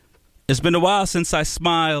It's been a while since I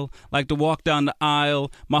smile, like to walk down the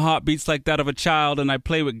aisle. My heart beats like that of a child, and I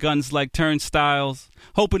play with guns like turnstiles.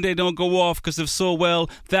 Hoping they don't go off, cause if so, well,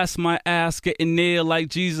 that's my ass getting nailed like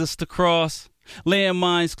Jesus to cross.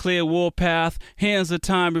 Landmines clear warpath, hands of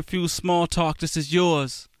time refuse small talk, this is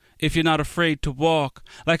yours. If you're not afraid to walk,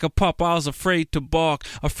 like a pup I was afraid to bark,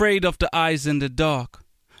 afraid of the eyes in the dark.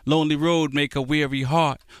 Lonely road make a weary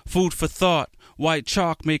heart, food for thought. White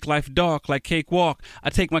chalk make life dark like cakewalk. I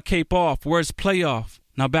take my cape off, words play off.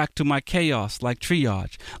 Now back to my chaos like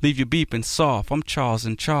triage. Leave you beeping soft, I'm Charles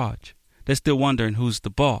in charge. They're still wondering who's the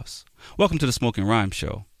boss. Welcome to the Smoking Rhyme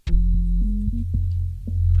Show.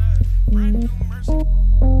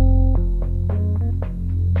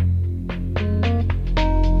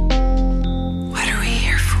 What are we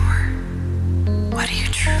here for? What do you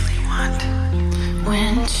truly want?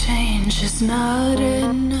 When change is not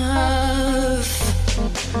enough,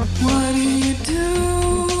 what do you do?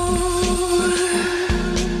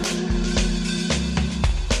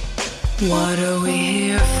 What are we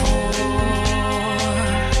here for?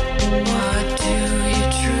 What do you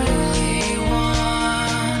truly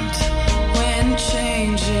want? When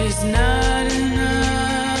change is not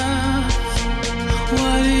enough,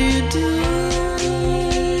 what do you do?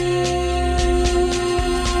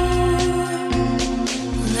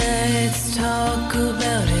 Let's talk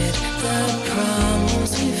about it, the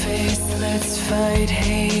problems we face. Let's fight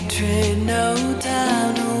hatred, no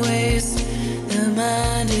time to waste. The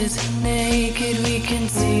mind is naked, we can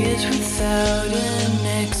see it without an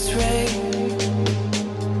x-ray.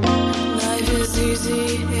 Life is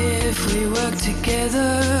easy if we work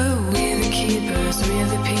together. We're the keepers, we're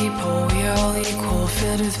the people. We're all equal,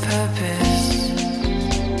 filled with purpose.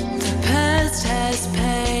 The past has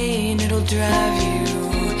pain, it'll drive you,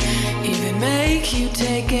 even make you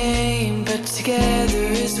take aim. But together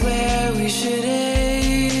is where we should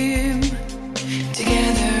aim.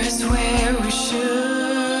 Together is where we should.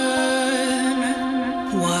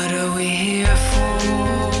 What are we here for?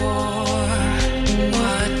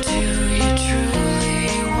 What do you truly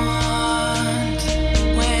want?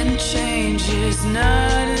 When change is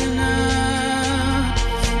not enough,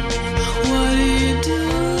 what do you do?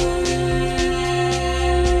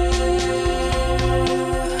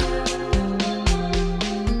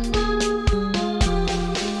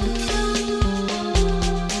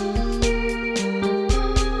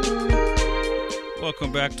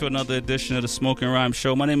 Welcome back to another edition of the Smoking Rhyme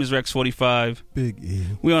Show. My name is Rex45. Big E.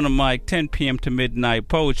 We on the mic, 10 p.m. to midnight,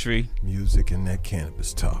 poetry. Music and that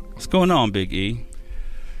cannabis talk. What's going on, Big E?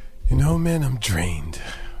 You know, man, I'm drained.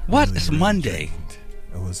 What? Really, It's really Monday. drained.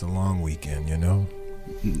 It was a long weekend, you know?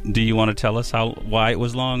 Do you want to tell us why it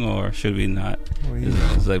was long, or should we not? Well, you It's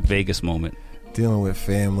know, it's like Vegas moment. dealing with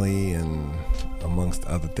family and amongst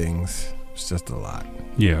other things. It's just a lot.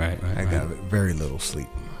 Yeah, right. I got very little sleep.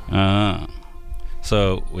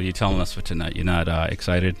 So, what are you telling us for tonight? You're not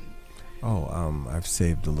excited? Oh, I've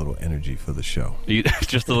saved a little energy for the show.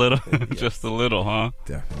 Just a little? Yes. Just a little, huh?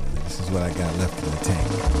 Definitely. This is what I got left in the tank.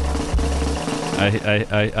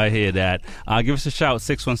 I hear that. Give us a shout,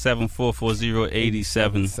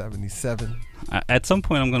 617-440-8777. 77. At some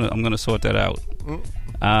point, I'm gonna sort that out.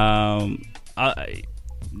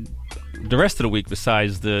 The rest of the week,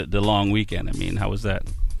 besides the long weekend, I mean, how was that?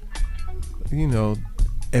 You know,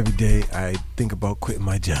 every day I think about quitting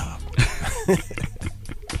my job.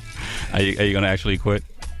 Are you gonna actually quit?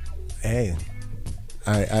 Hey,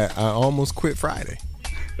 I almost quit Friday.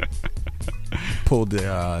 Pulled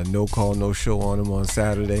the no call, no show on them on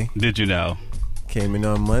Saturday. Did you know? Came in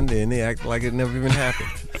on Monday and they acted like it never even happened.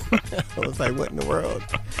 I was like, what in the world?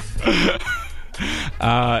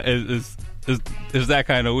 Is that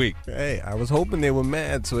kind of week? Hey, I was hoping they were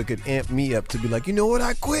mad so it could amp me up to be like, you know what,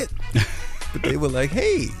 I quit. But they were like,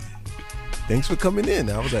 hey, thanks for coming in.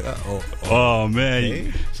 I was like, Oh man!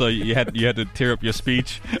 Hey. So you had to tear up your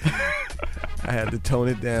speech. I had to tone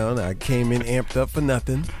it down. I came in amped up for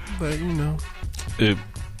nothing, but you know,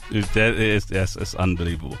 It's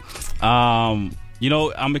unbelievable. You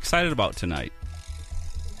know, I'm excited about tonight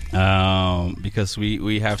because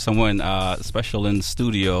we have someone special in the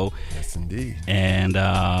studio. yes, indeed. And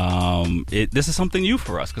this is something new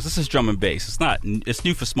for us because this is drum and bass. It's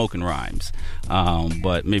new for Smoking Rhymes,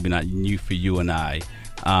 but maybe not new for you and I.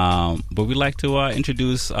 But we'd like to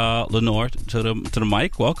introduce Lenore to the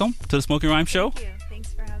mic. Welcome to the Smoking Rhyme Show. Thank you.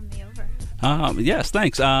 Thanks for having me over. Yes,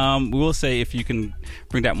 thanks. We will say if you can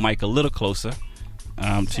bring that mic a little closer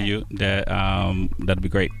to you, that'd be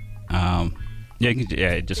great. Yeah, you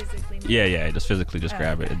can, just just physically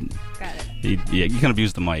grab it. Got it. You can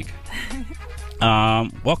abuse the mic.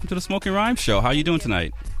 Welcome to the Smoking Rhyme Show. How you doing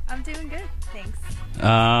tonight? I'm doing good, thanks.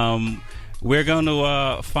 We're going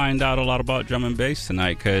to find out a lot about drum and bass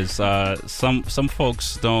tonight because some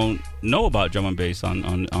folks don't know about drum and bass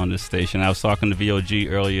on this station. I was talking to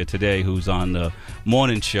VOG earlier today, who's on the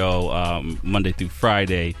morning show Monday through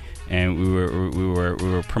Friday, and we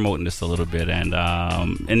were promoting this a little bit, and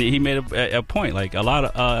he made a point, like a lot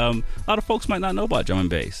of folks might not know about drum and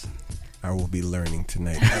bass. I will be learning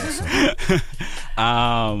tonight also.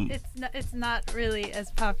 It's not really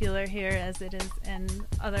as popular here as it is in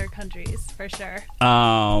other countries, for sure.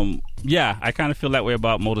 Yeah, I kind of feel that way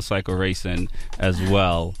about motorcycle racing as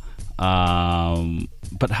well.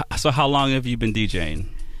 So how long have you been DJing?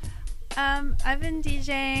 I've been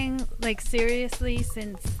DJing like seriously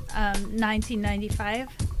since 1995.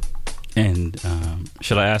 And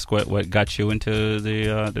should I ask what got you into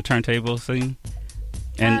the turntable scene?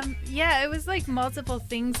 And yeah, it was like multiple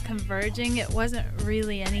things converging. It wasn't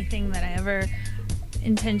really anything that I ever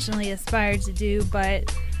intentionally aspired to do,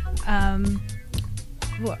 but I'm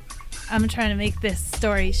trying to make this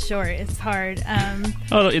story short. It's hard.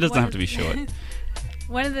 It doesn't have to be short.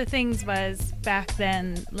 One of the things was back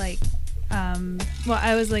then, like,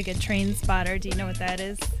 I was like a train spotter. Do you know what that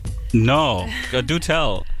is? No, do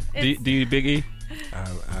tell. Do you, Biggie?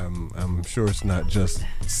 I'm sure it's not just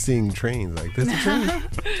seeing trains like there's a train.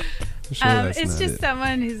 It's just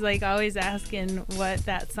someone who's like always asking what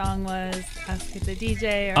that song was, asking the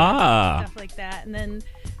DJ or stuff like that. And then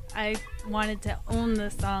I wanted to own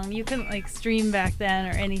the song. You couldn't like stream back then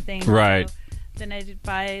or anything. Right. So then I'd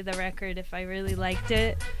buy the record if I really liked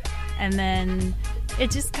it. And then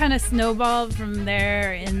it just kind of snowballed from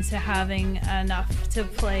there into having enough to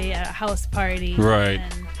play at a house party. Right.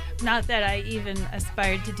 And not that I even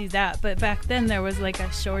aspired to do that, but back then there was like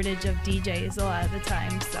a shortage of DJs a lot of the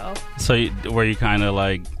time. So were you kind of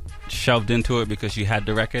like shoved into it because you had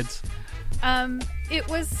the records? It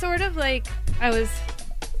was sort of like I was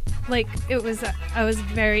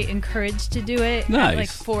very encouraged to do it nice. At like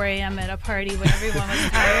 4 a.m. at a party when everyone was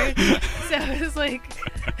tired. So it was like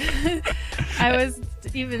I was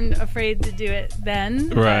even afraid to do it then.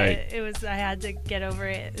 Right. But I had to get over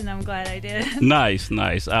it, and I'm glad I did. Nice.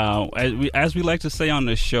 As we like to say on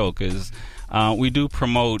this show, because we do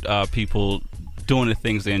promote people doing the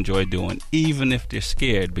things they enjoy doing, even if they're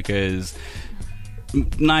scared, because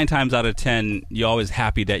 9 times out of 10, you're always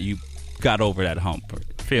happy that you got over that hump.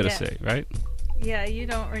 Fair to say, right? Yeah, you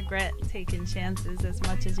don't regret taking chances as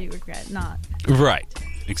much as you regret not. Right,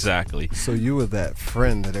 exactly. So you were that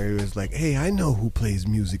friend that everybody was like, hey, I know who plays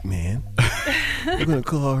music, man. We're going to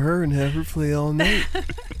call her and have her play all night.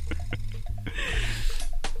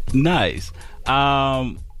 Nice.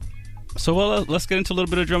 So let's get into a little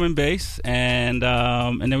bit of drum and bass, and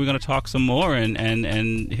then we're going to talk some more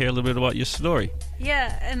and hear a little bit about your story.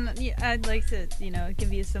 Yeah, and I'd like to,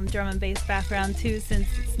 give you some drum and bass background too, since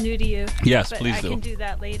it's new to you. Yes, but please do. I can do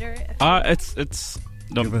that later. It's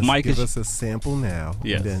the mic give is. us a sample now,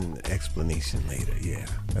 yes. And then an explanation later. Yeah,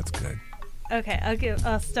 that's good. Okay,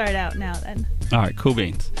 I'll start out now then. All right, cool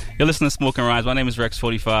beans. You're listening to Smoking Rhymes. My name is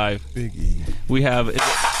Rex45. Big E. We have.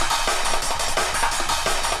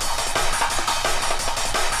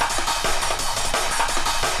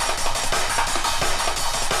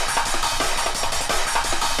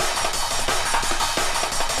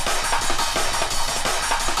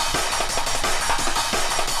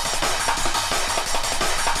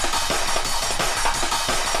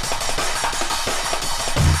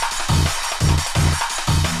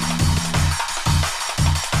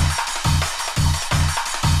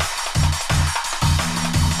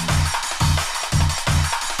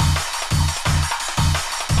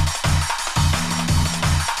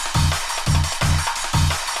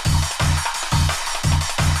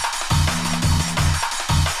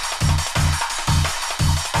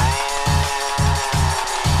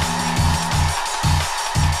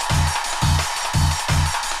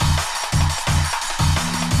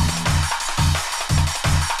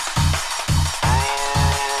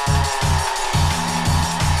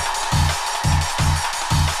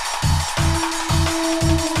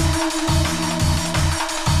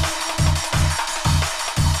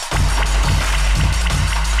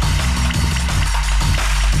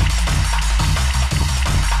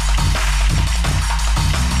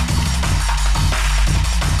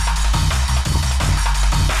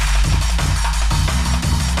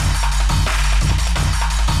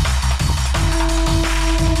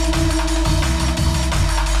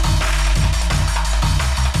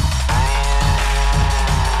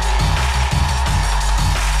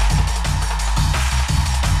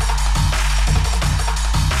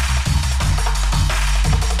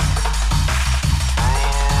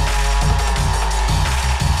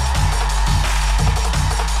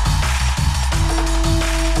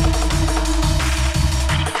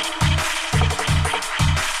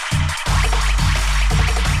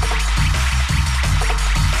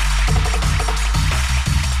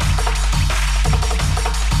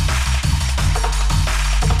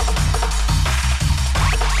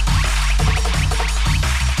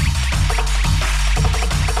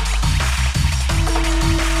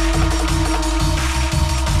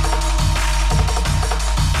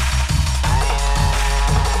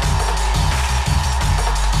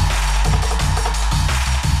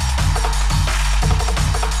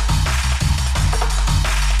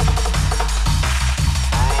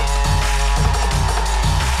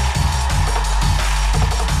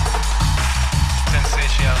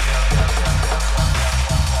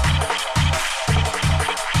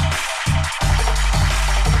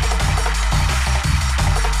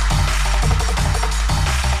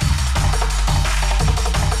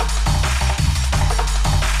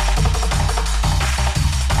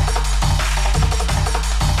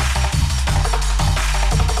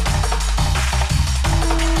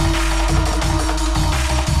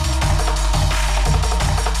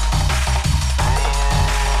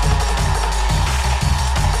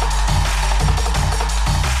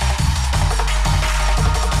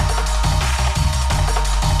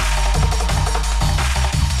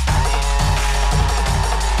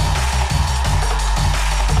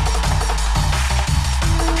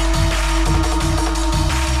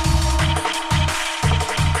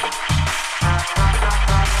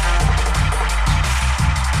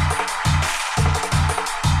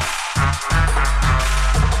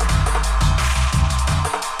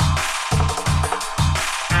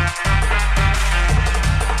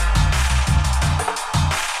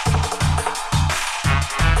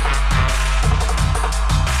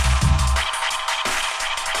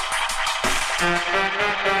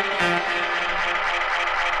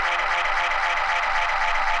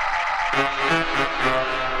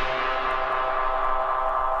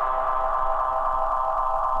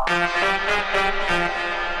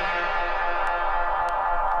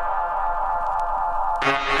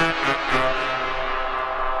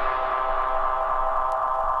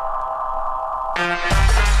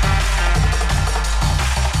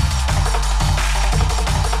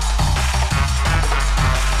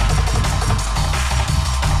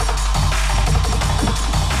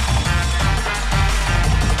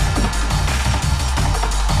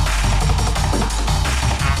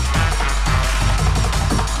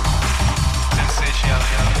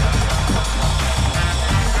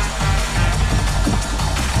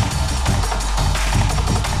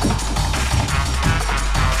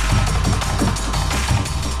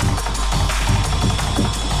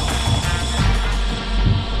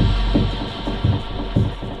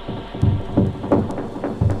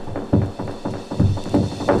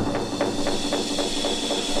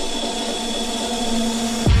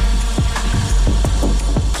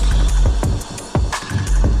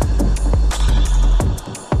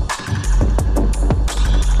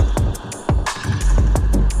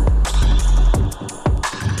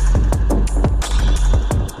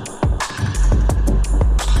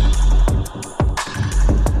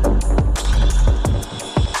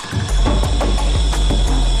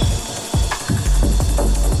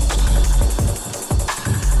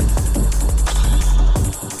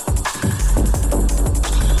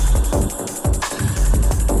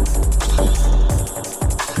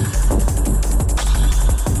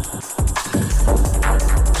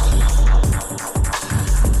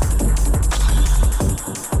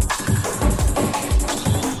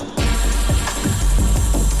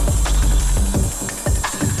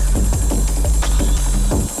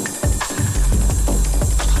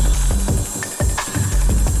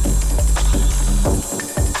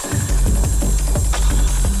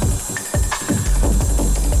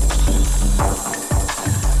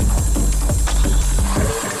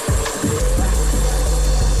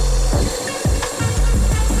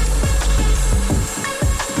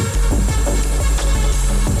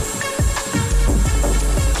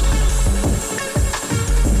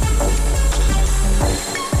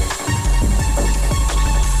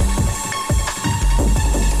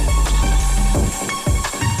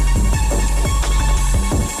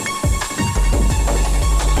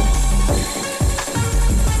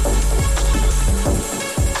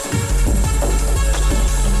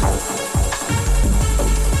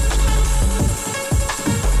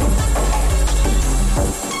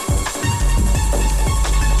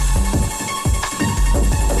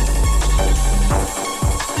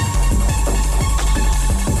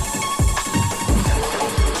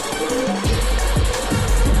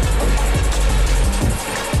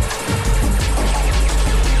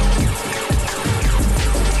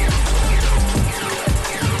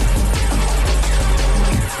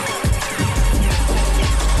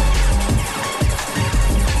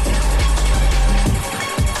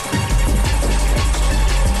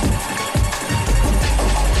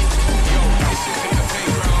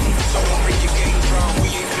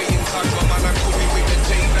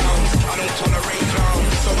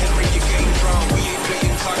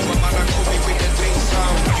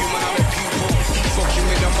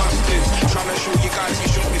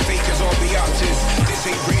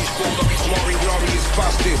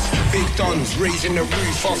 raising the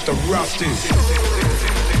roof off the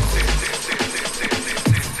rafters.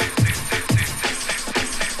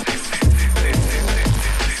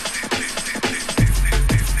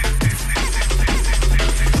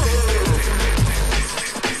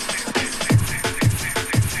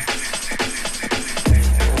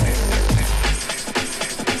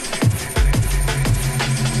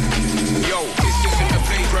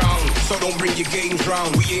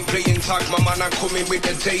 My man, I'm coming with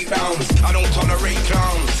the takedowns. I don't tolerate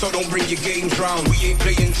clowns, so don't bring your games round. We ain't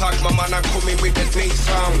playing tag, my man, I'm coming with the snake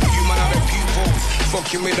sound. You man are the pupils,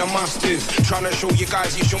 fucking with the masters. Trying to show you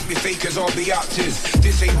guys you shouldn't be fakers or be actors.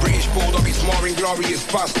 This ain't British Bulldog, it's more inglorious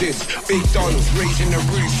bastards. Big Dons raising the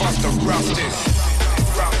roof off the rafters.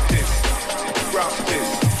 Rafters, rafters,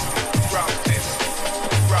 rafters,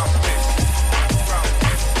 rafters.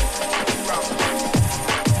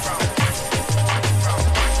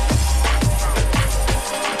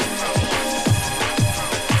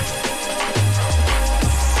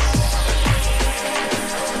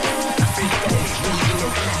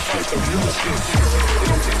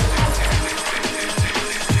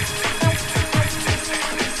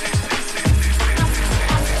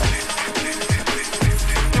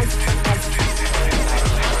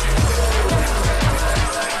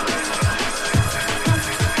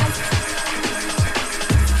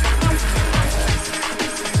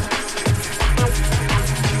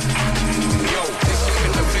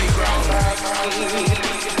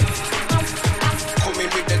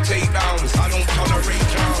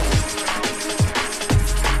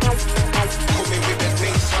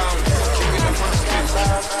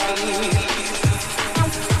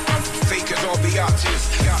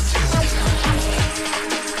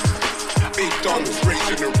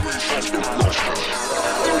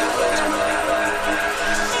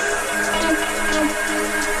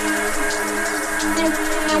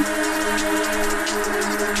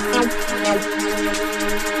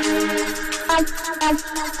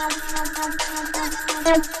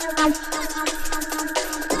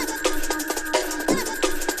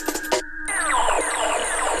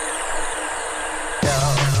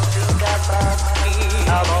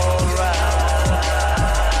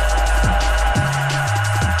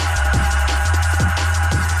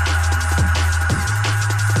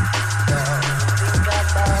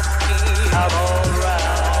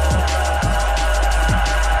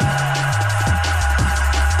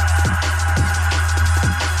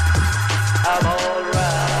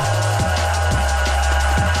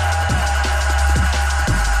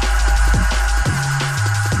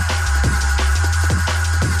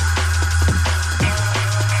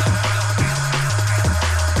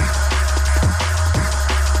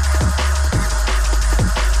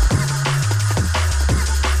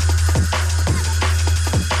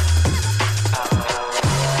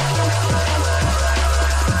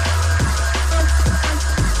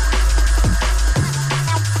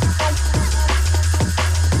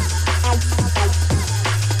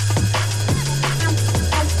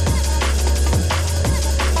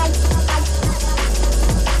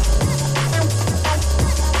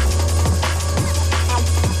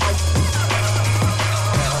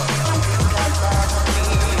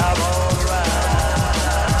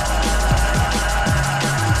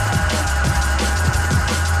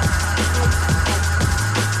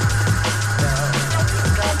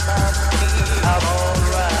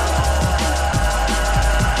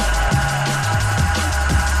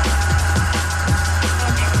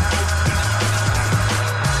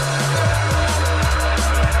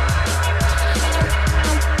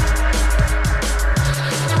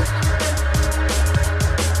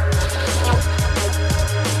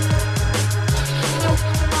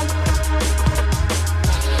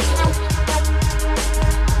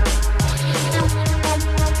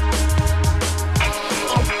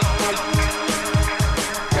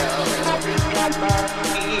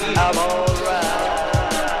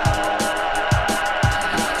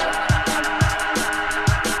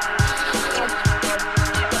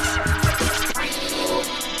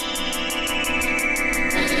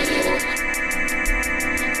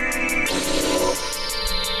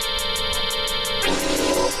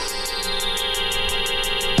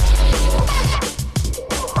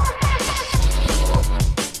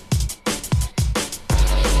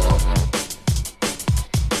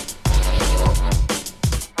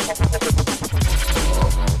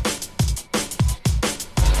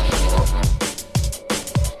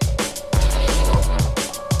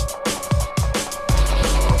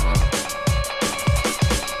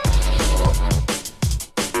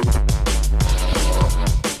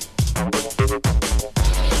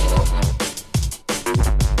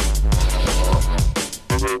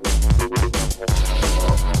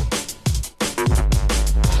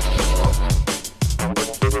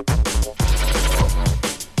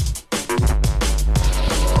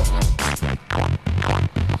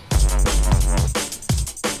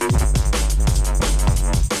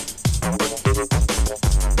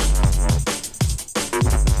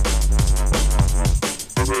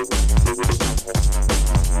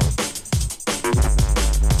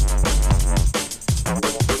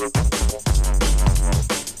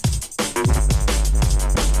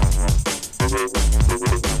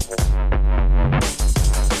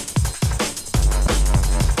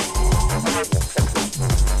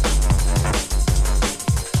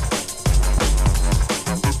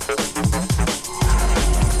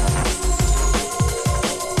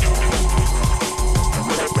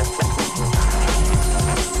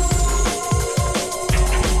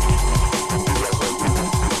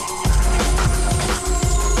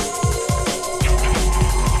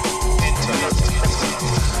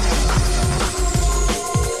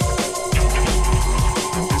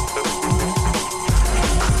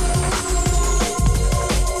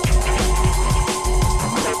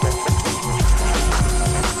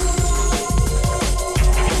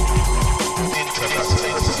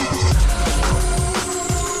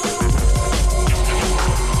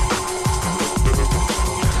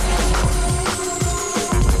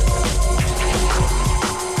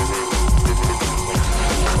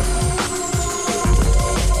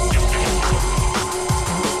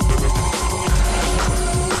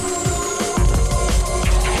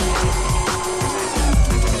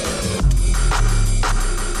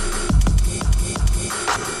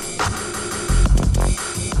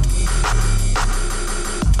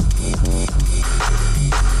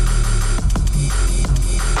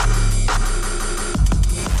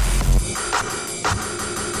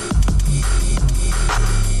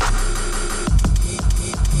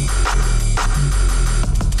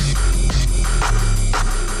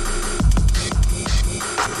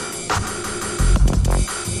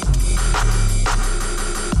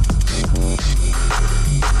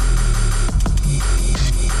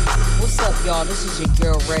 y'all? This is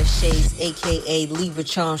your girl Red Shades, aka Libra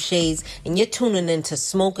Charm Shades, and you're tuning into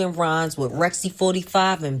Smoking Rhymes with Rexy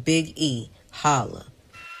 45 and Big E. Holla.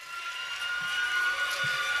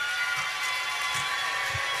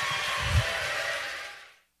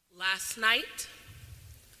 Last night,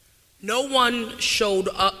 no one showed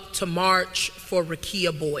up to march for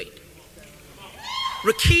Rekia Boyd.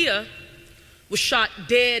 Rekia was shot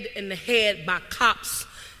dead in the head by cops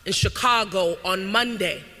in Chicago on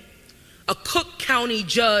Monday. A Cook County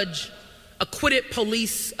judge acquitted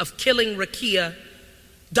police of killing Rekia.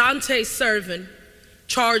 Dante Servin,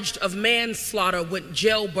 charged of manslaughter, went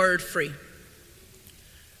jailbird free.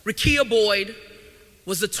 Rekia Boyd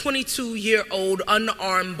was a 22-year-old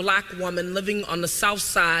unarmed black woman living on the south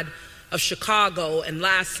side of Chicago, and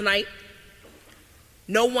last night,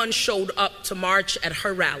 no one showed up to march at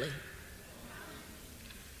her rally.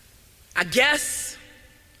 I guess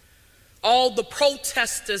all the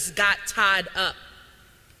protesters got tied up.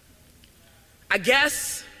 I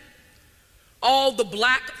guess all the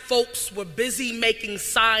black folks were busy making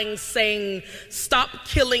signs saying, "Stop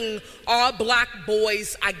killing our black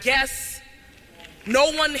boys." I guess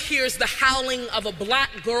no one hears the howling of a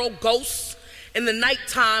black girl ghost in the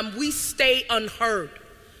nighttime. We stay unheard,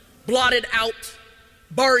 blotted out,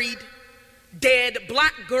 buried, dead.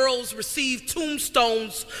 Black girls receive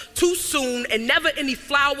tombstones too soon and never any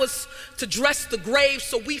flowers to dress the grave,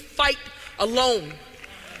 so we fight alone.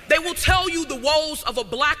 They will tell you the woes of a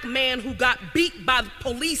black man who got beat by the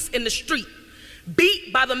police in the street,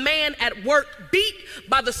 beat by the man at work, beat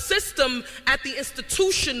by the system at the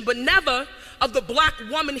institution, but never of the black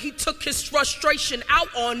woman he took his frustration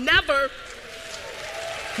out on, never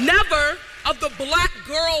of the black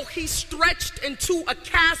girl he stretched into a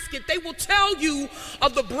casket. They will tell you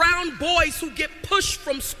of the brown boys who get pushed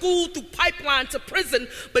from school through pipeline to prison,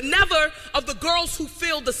 but never of the girls who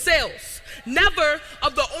fill the cells. Never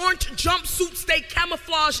of the orange jumpsuits they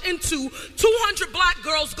camouflage into. 200 black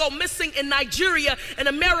girls go missing in Nigeria, and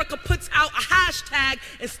America puts out a hashtag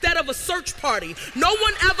instead of a search party. No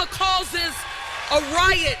one ever causes a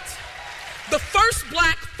riot. The first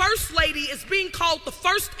black first lady is being called the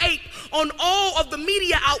first ape on all of the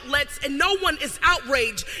media outlets, and no one is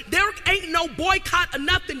outraged. There ain't no boycott or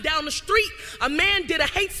nothing down the street. A man did a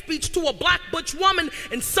hate speech to a black butch woman,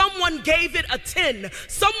 and someone gave it a 10.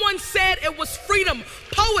 Someone said it was freedom.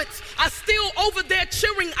 Poets are still over there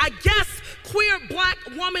cheering. I guess queer black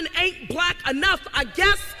woman ain't black enough. I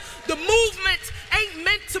guess the movement ain't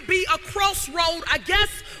meant to be a crossroad. I guess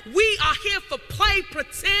we are here for play,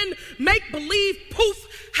 pretend, make believe, poof.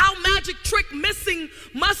 How magic trick missing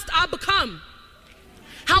must I become?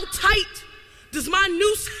 How tight does my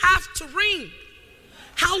noose have to ring?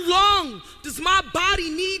 How long does my body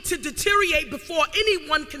need to deteriorate before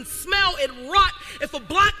anyone can smell it rot? If a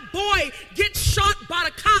black boy gets shot by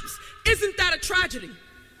the cops, isn't that a tragedy?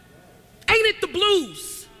 Ain't it the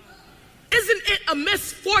blues? Isn't it a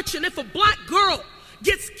misfortune if a black girl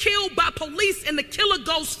gets killed by police and the killer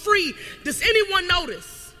goes free? Does anyone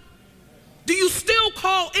notice? Do you still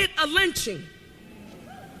call it a lynching?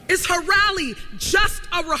 Is her rally just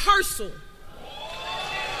a rehearsal?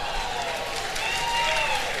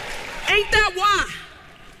 Ain't that why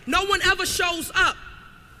no one ever shows up?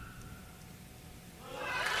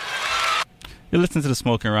 You're listening to the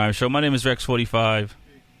Smoking Rhyme Show. My name is Rex45.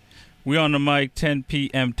 We on the mic 10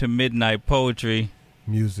 p.m. to midnight poetry.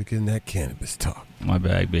 Music in that cannabis talk. My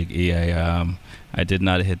bad, Big E. I did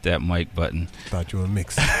not hit that mic button. Thought you were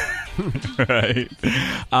mixing. Right.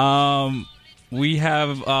 We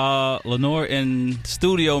have Lenore in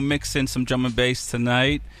studio mixing some drum and bass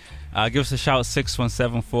tonight. Give us a shout,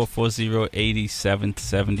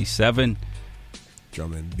 617-440-8777.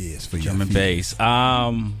 Drum and bass for you. Drum and bass.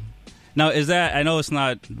 Now, is that, I know it's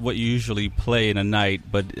not what you usually play in a night,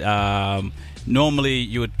 but normally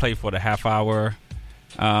you would play for the half hour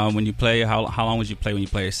when you play. How long would you play when you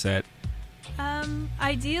play a set?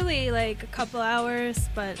 Ideally, like a couple hours,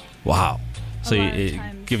 but wow. So it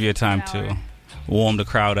give you time to warm the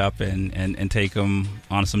crowd up and take them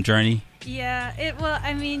on some journey. Yeah,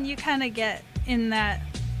 I mean, you kind of get in that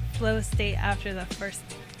flow state after the first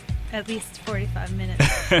at least 45 minutes.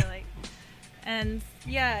 And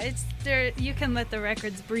yeah, it's there. You can let the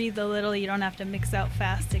records breathe a little. You don't have to mix out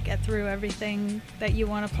fast to get through everything that you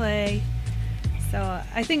want to play. So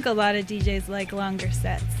I think a lot of DJs like longer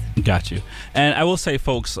sets. Got you. And I will say,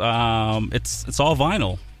 folks, it's all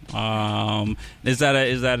vinyl. Is that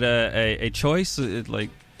a choice,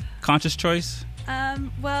 like conscious choice?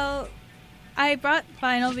 Well, I brought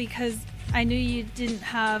vinyl because I knew you didn't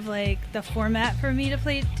have like the format for me to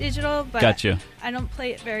play digital, but Gotcha. I don't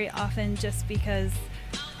play it very often just because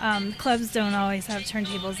Clubs don't always have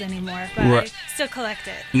turntables anymore, but I still collect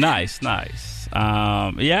it. Nice.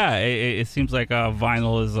 It seems like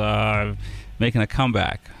vinyl is making a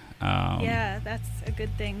comeback. Yeah, that's a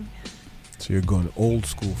good thing. So you're going old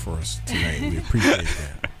school for us tonight. We appreciate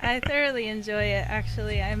that. I thoroughly enjoy it,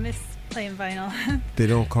 actually. I miss playing vinyl. They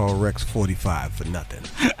don't call Rex 45 for nothing.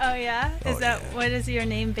 Oh yeah? What is your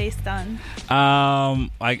name based on?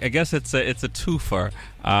 I guess it's a twofer.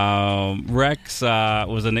 Rex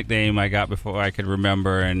was a nickname I got before I could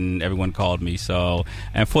remember, and everyone called me. So,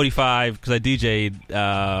 and 45 because I DJ'd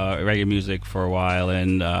reggae music for a while,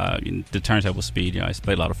 and the turntable speed. I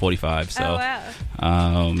played a lot of 45. So, wow.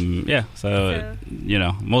 So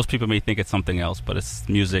most people may think it's something else, but it's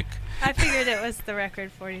music. I figured it was the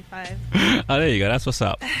record 45. Oh, there you go. That's what's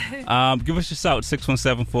up. Give us your shout,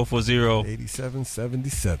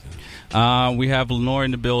 617-440-8777. We have Lenore in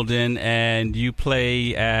the building, and you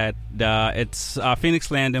play at it's Phoenix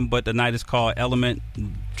Landing, but the night is called Element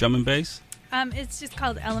Drum and Bass. It's just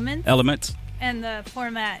called Elements. Elements. And the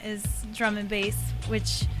format is drum and bass,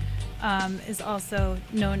 which is also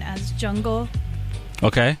known as jungle.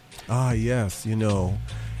 Okay. Yes.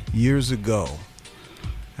 Years ago,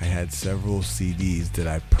 I had several CDs that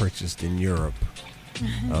I purchased in Europe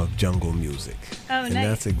of jungle music. Oh, and nice.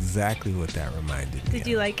 That's exactly what that reminded me of. Did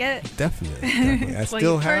you like it? Definitely. I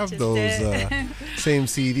still have those same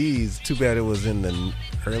CDs. Too bad it was in the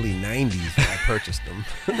early 90s when I purchased them.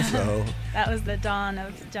 So that was the dawn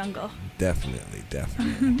of jungle. Definitely.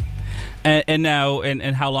 And now,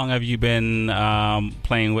 and how long have you been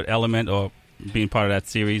playing with Element or being part of that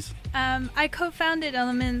series? I co-founded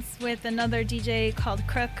Elements with another DJ called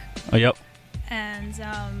Crook. Oh, yep. And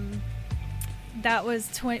that was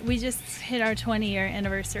we just hit our 20-year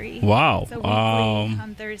anniversary. Wow. So weekly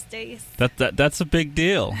on Thursdays. That's a big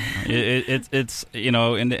deal. It's in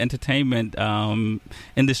the entertainment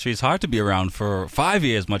industry, it's hard to be around for 5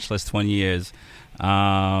 years, much less 20 years.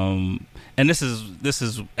 And this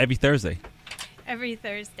is every Thursday. Every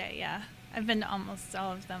Thursday, yeah. I've been to almost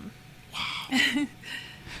all of them. Wow.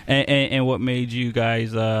 And what made you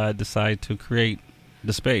guys decide to create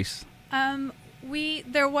the space?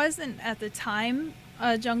 There wasn't at the time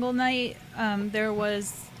a jungle night.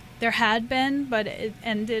 There had been, but it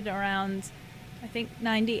ended around, I think,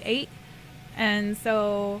 98. And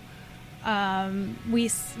so we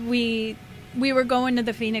were going to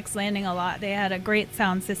the Phoenix Landing a lot. They had a great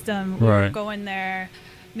sound system. We were going there.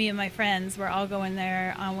 Me and my friends were all going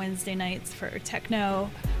there on Wednesday nights for techno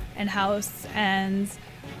and house. And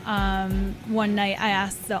one night I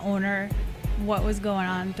asked the owner what was going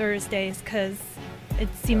on Thursdays, because it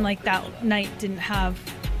seemed like that night didn't have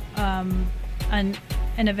an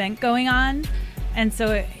event going on. And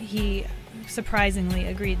so he surprisingly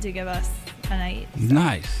agreed to give us a night. So.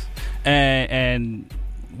 Nice. And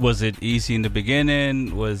was it easy in the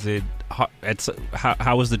beginning? Was it hard?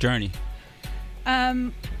 How was the journey?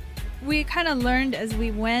 We kind of learned as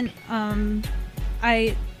we went.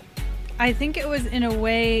 I think it was in a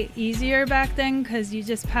way easier back then because you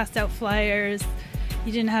just passed out flyers.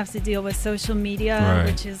 You didn't have to deal with social media,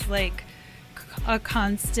 which is like a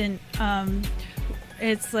constant.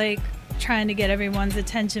 It's like trying to get everyone's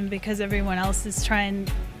attention because everyone else is trying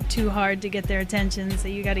too hard to get their attention. So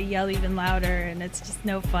you got to yell even louder, and it's just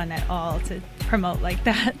no fun at all to promote like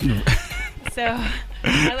that. So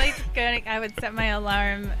I would set my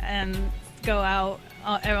alarm and go out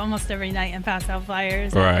almost every night and pass out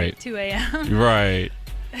flyers at like 2 a.m. Right.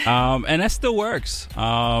 And that still works.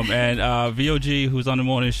 And VOG, who's on the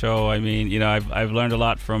morning show, I mean, I've learned a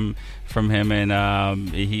lot from him, and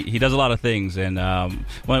he does a lot of things, and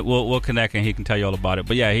we'll connect and he can tell you all about it.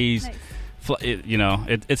 But yeah, he's nice.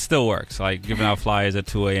 It still works, like giving out flyers at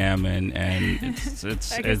 2 a.m. and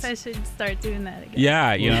it's I guess I should start doing that again.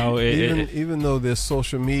 Yeah, even though there's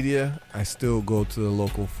social media, I still go to the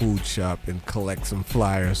local food shop and collect some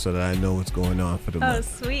flyers so that I know what's going on for the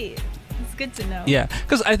month. Oh, sweet. It's good to know. Yeah,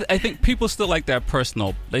 because I think people still like that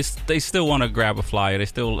personal. They still want to grab a flyer. They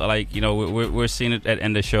still like, we're seeing it at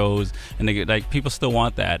end of shows, and they like people still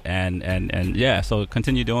want that, and yeah. So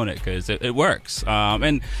continue doing it because it works.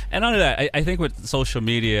 And under that, I think with social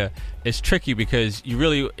media, it's tricky because you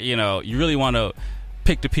really want to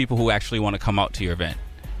pick the people who actually want to come out to your event,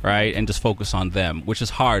 right? And just focus on them, which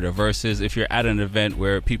is harder versus if you're at an event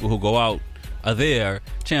where people who go out are there.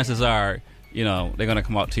 Chances are, they're going to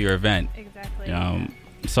come out to your event. Exactly.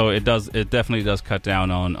 So it definitely does cut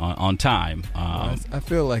down on time. I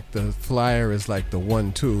feel like the flyer is like the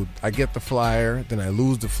 1-2. I get the flyer, then I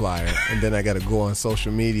lose the flyer, and then I got to go on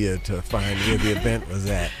social media to find where the event was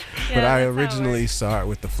at. Yeah, but I originally saw it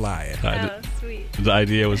with the flyer. Oh, sweet. The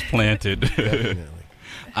idea was planted. Definitely.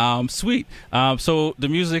 Sweet. So the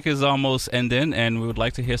music is almost ending, and we would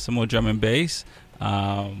like to hear some more drum and bass.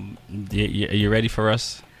 Are you ready for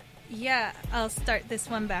us? Yeah, I'll start this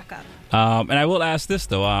one back up. And I will ask this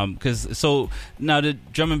though, because so now the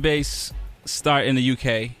drum and bass start in the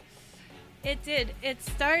UK. It did. It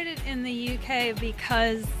started in the UK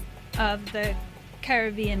because of the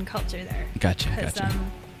Caribbean culture there. Gotcha.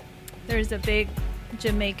 There's a big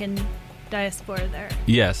Jamaican diaspora there.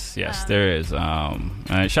 Yes, there is.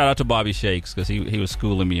 And shout out to Bobby Shakes because he was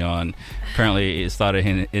schooling me on. Apparently, it started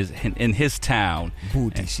in his town.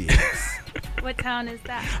 Booty Shakes. What town is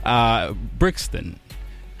that? Brixton.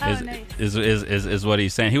 Nice. Is what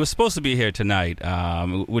he's saying. He was supposed to be here tonight,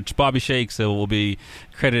 which Bobby Shakes will be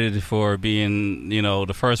credited for being,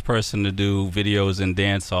 the first person to do videos in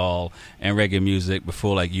dancehall and reggae music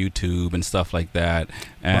before like YouTube and stuff like that.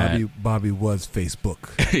 And Bobby was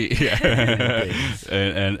Facebook,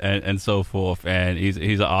 and so forth. And he's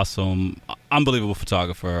an awesome, unbelievable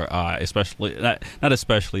photographer, especially not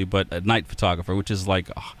especially, but a night photographer, which is like.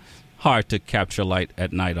 Hard to capture light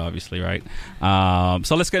at night, obviously, right?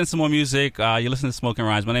 So let's get into some more music. You're listening to Smoking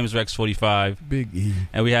Rhymes. My name is Rex45. Big E.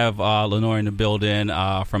 And we have Lenore in the building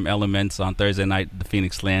from Elements on Thursday night, the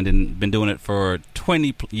Phoenix Landing. Been doing it for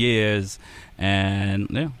 20 years. And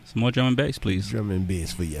yeah, some more drum and bass, please. Drum and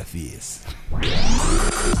bass for your face.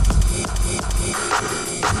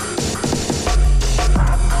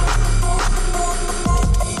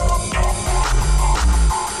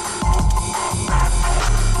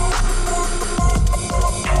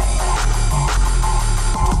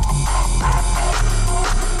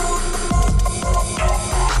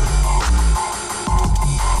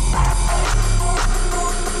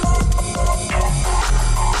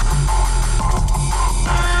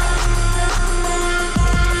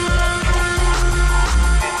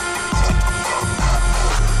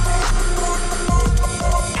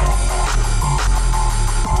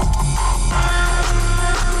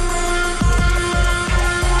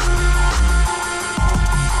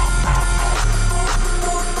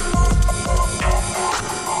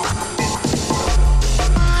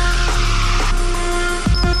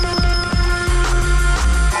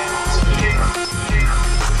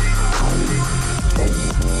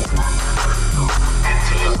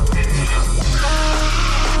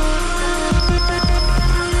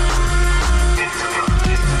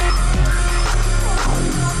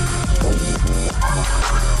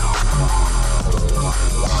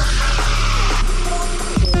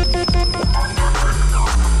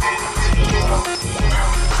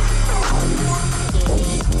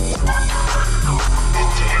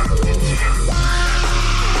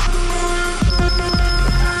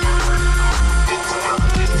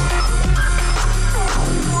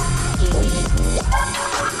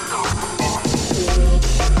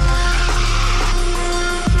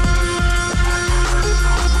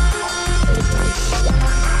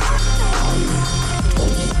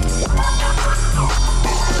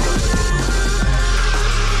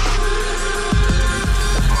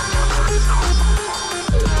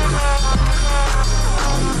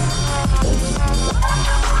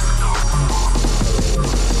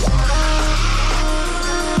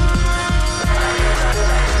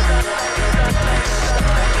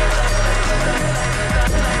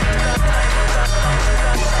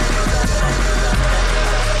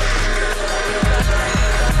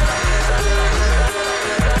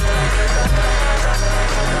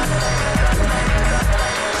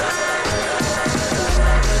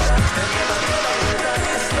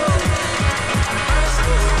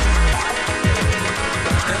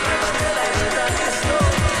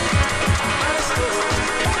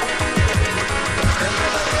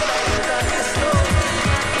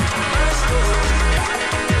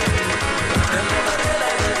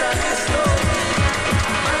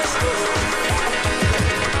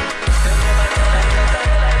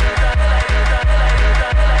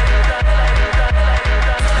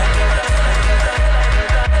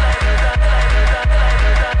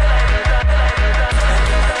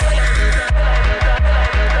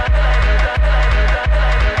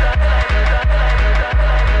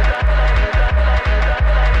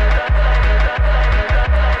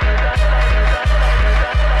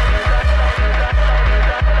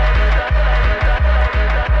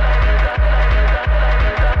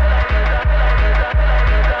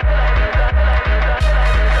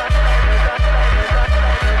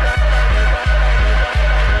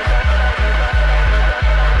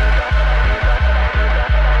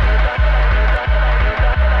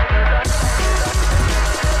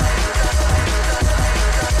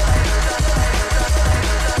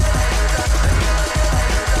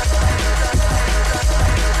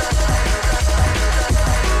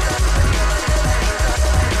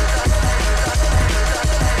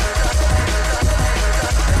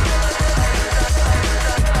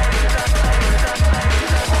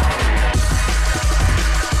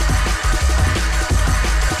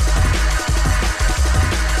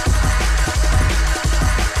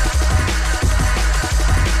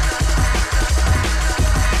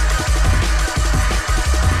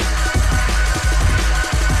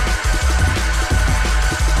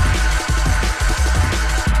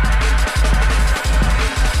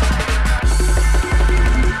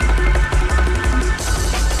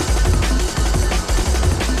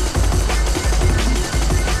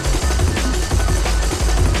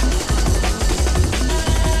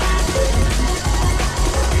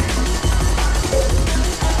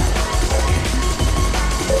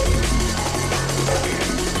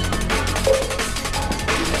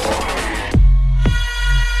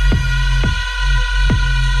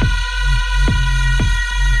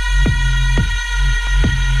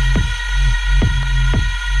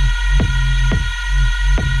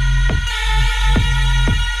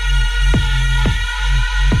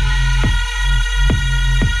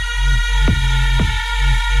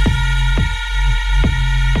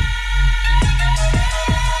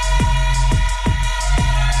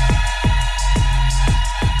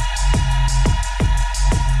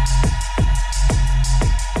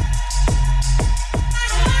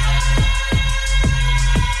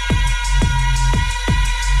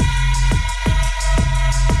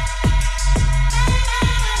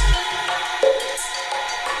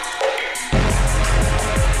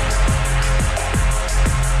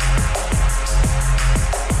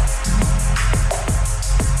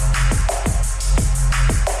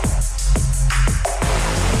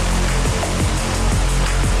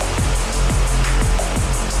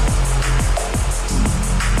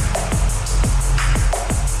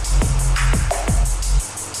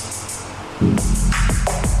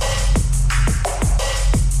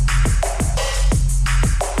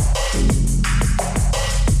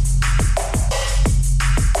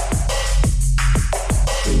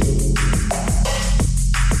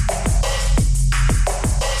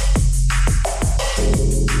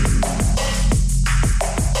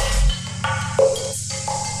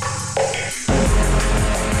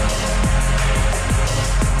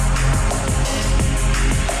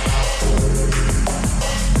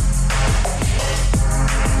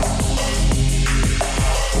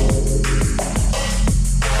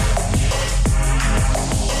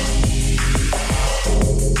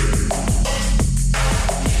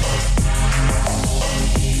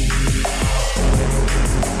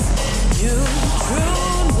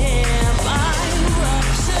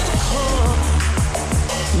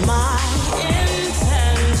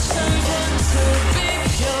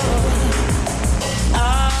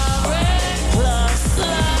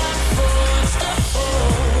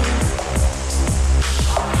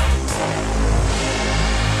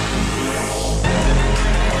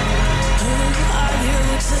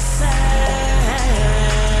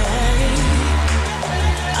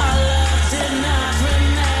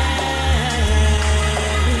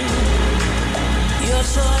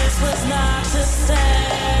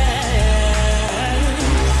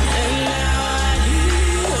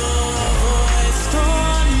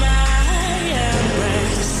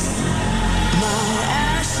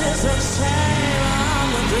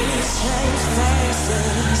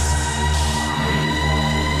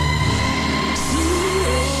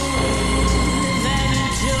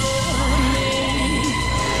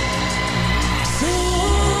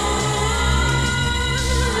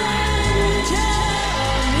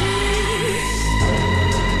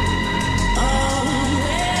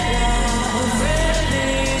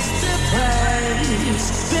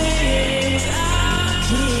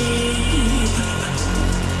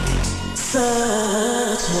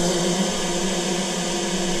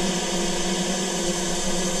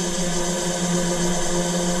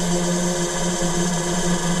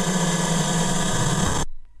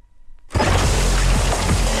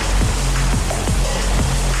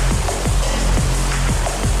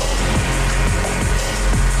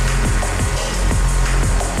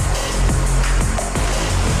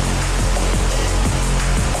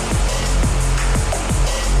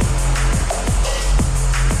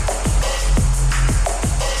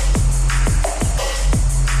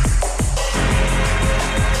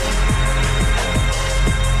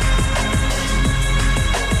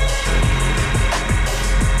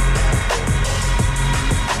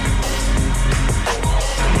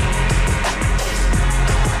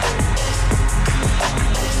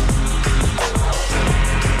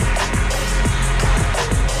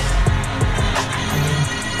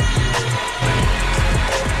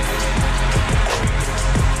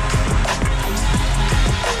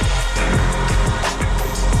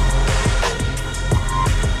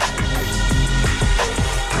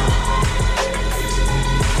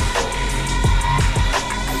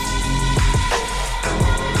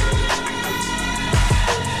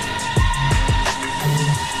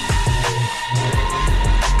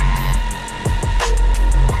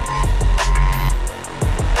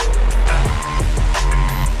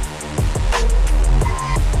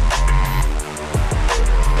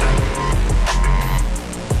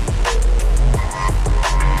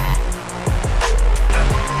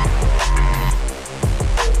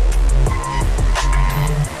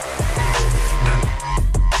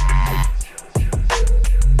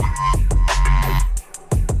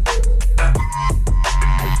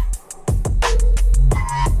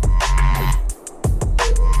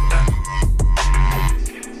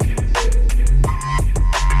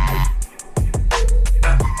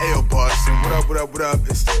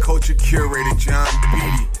 with your curator, John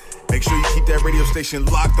Beatty. Make sure you keep that radio station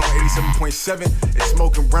locked on 87.7. It's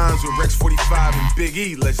Smoking Rhymes with Rex 45 and Big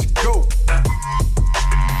E. Let's go.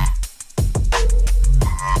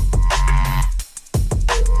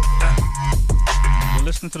 You're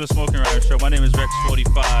listening to the Smoking Rhymes Show. My name is Rex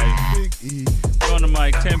 45. Big E. We're on the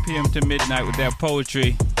mic 10 p.m. to midnight with that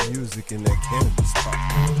poetry. Music in that cannabis spot.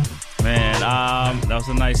 Man, that was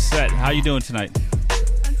a nice set. How you doing tonight?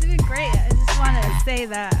 I'm doing great. I just want to say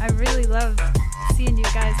that I really love seeing you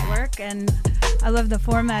guys work, and I love the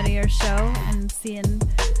format of your show and seeing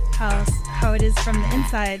how it is from the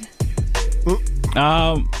inside.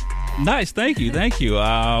 Nice. Thank you. We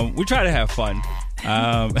try to have fun.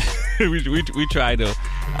 We try to.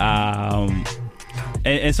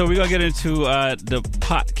 And so we're gonna get into the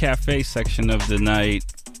Pot Cafe section of the night.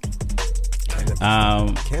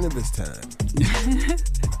 Cannabis time.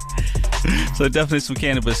 So definitely some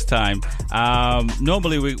cannabis time.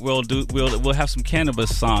 Normally we'll have some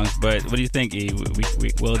cannabis songs, but what do you think, E?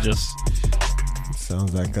 We'll just.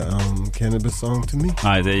 Sounds like a cannabis song to me. All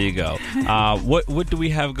right, there you go. What do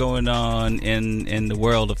we have going on in the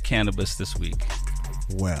world of cannabis this week?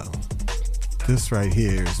 Well, this right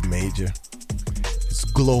here is major. It's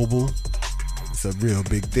global. It's a real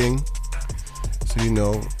big thing.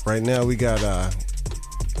 So, right now we got a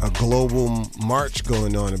global march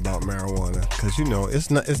going on about marijuana because,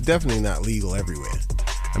 it's definitely not legal everywhere.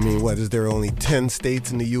 I mean, is there only 10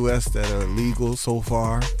 states in the U.S. that are legal so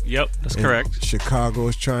far? Yep, that's correct. Chicago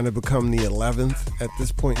is trying to become the 11th at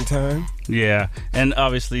this point in time. Yeah, and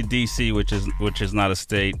obviously D.C., which is not a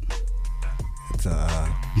state. It's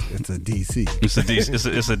a DC. It's a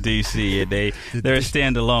DC. They're a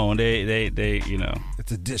standalone. They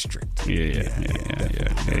It's a district. Yeah.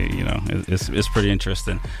 It's pretty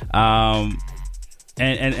interesting.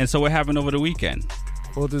 And so what happened over the weekend?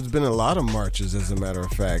 Well, there's been a lot of marches, as a matter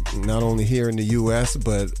of fact, not only here in the U.S.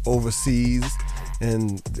 but overseas,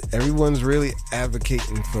 and everyone's really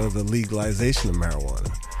advocating for the legalization of marijuana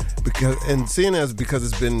because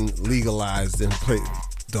it's been legalized in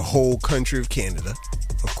the whole country of Canada,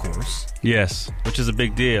 of course. Yes, which is a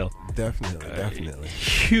big deal. Definitely.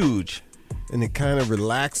 Huge. And it kind of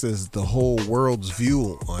relaxes the whole world's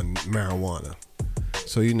view on marijuana.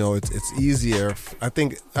 So, it's easier.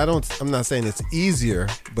 I'm not saying it's easier,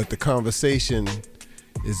 but the conversation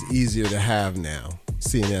is easier to have now,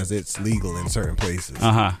 seeing as it's legal in certain places.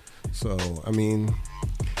 Uh-huh. So, I mean,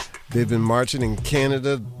 they've been marching in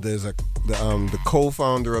Canada. There's the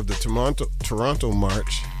co-founder of the Toronto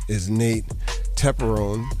March is Nate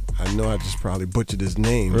Tepperone. I know I just probably butchered his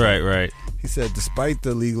name. Right. He said despite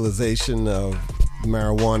the legalization of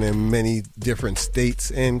marijuana in many different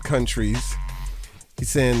states and countries, he's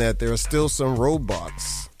saying that there are still some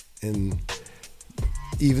roadblocks. And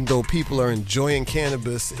even though people are enjoying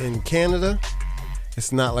cannabis in Canada,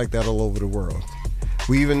 it's not like that all over the world.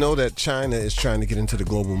 We even know that China is trying to get into the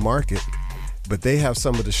global market, but they have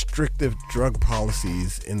some of the strictest drug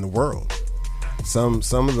policies in the world. Some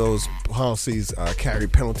of those policies carry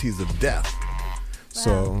penalties of death.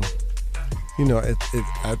 Wow. So, I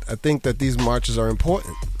think that these marches are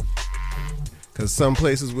important because some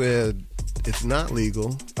places where it's not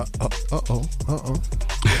legal. I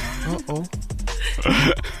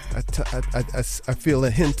feel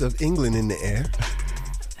a hint of England in the air.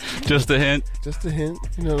 Just a hint.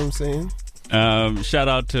 You know what I'm saying? Shout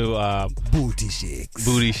out to Booty Shakes.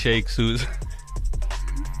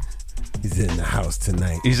 He's in the house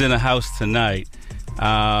tonight.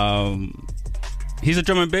 He's a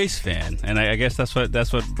drum and bass fan, and I guess that's what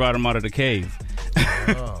brought him out of the cave.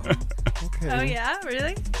 Oh, okay. Oh yeah,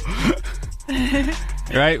 really?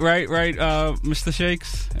 Right, Mr.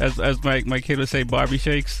 Shakes, as my kid would say, Barbie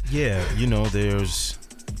Shakes. Yeah, there's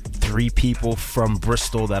 3 people from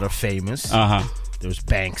Bristol that are famous. Uh-huh. There's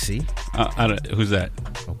Banksy. Who's that?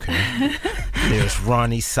 Okay. There's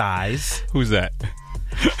Ronnie Size. Who's that?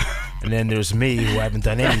 And then there's me, who haven't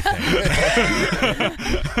done anything.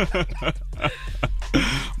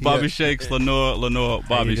 Bobby Shakes, Lenore,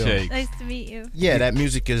 Bobby Shakes. Nice to meet you. Yeah, that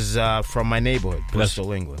music is from my neighborhood,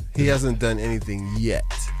 Bristol, England. He hasn't done anything yet.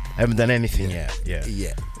 I haven't done anything yet. Yeah.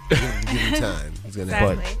 Give him time. He's gonna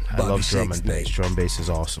have But I love drum and bass. Drum and bass is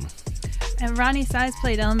awesome. And Ronnie Size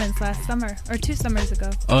played Elements last summer, or 2 summers ago.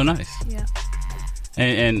 Oh, nice. Yeah.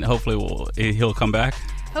 And hopefully he'll come back.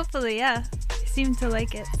 Hopefully, yeah. He seemed to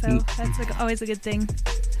like it, so that's always a good thing.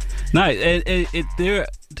 Nice. There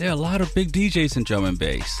are a lot of big DJs in drum and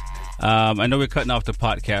bass. I know we're cutting off the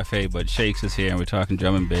Pot Cafe, but Shakes is here, and we're talking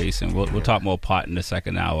drum and bass, and we'll talk more pot in the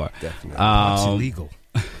second hour. Definitely. Pot's illegal.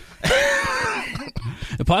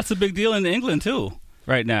 The pot's a big deal in England too,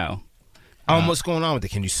 right now. What's going on with it?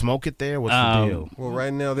 Can you smoke it there? What's the deal? Well,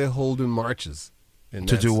 right now they're holding marches. And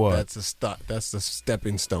to do what? That's a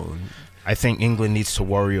stepping stone. I think England needs to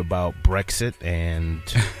worry about Brexit and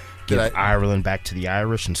give Ireland back to the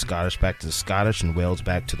Irish and Scottish back to the Scottish and Wales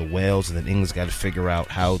back to the Wales. And then England's got to figure out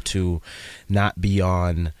how to not be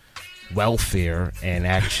on welfare and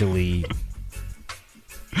actually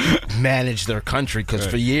manage their country, because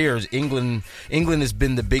for years England has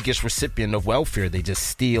been the biggest recipient of welfare. They just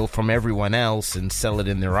steal from everyone else and sell it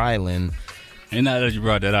in their island. And now that you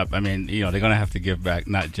brought that up, I mean, they're going to have to give back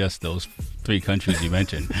not just those 3 countries you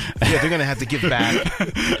mentioned. Yeah, they're going to have to give back.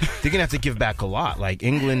 They're going to have to give back a lot. Like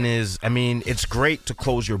England is, I mean, it's great to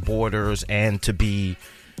close your borders and to be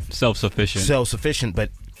self-sufficient, but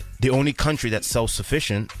the only country that's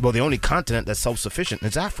self-sufficient, well, the only continent that's self-sufficient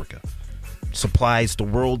is Africa. Supplies the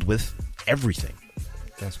world with everything.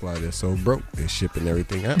 That's why they're so broke. They're shipping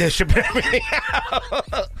everything out.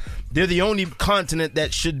 They're the only continent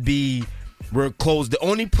that should be closed. The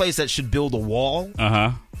only place that should build a wall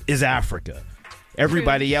is Africa.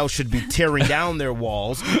 Everybody else should be tearing down their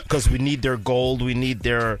walls because we need their gold, we need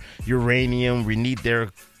their uranium, we need their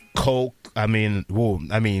coke.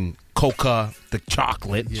 Coca, the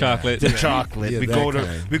chocolate. Yeah. The chocolate. Yeah, we go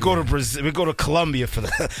to Brazil, we go to Colombia for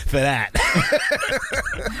that.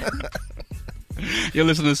 You're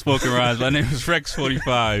listening to Smoking Rhymes. My name is Rex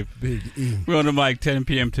 45. Big E. We're on the mic 10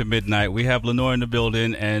 p.m. to midnight. We have Lenore in the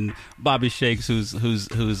building and Bobby Shakes, who's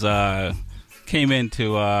came in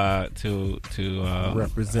to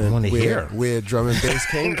represent where drum and bass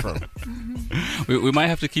came from. We might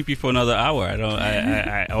have to keep you for another hour.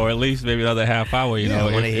 Or at least maybe another half hour.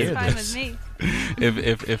 I want to hear fine this. with me.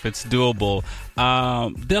 If it's doable.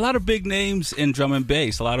 There are a lot of big names in drum and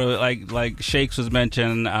bass. A lot of like Shakes was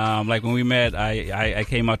mentioned. Like when we met, I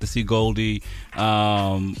came out to see Goldie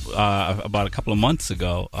about a couple of months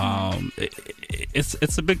ago.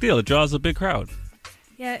 It's a big deal. It draws a big crowd.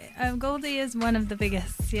 Yeah, Goldie is one of the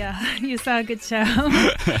biggest. Yeah, you saw a good show.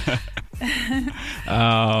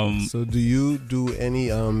 So do you do any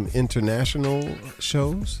international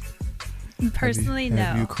shows? Personally, no.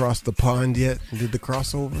 Have you crossed the pond yet? Did the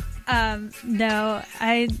crossover? No,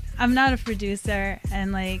 I'm not a producer,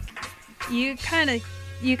 and like you kind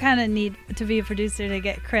of need to be a producer to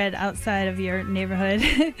get cred outside of your neighborhood.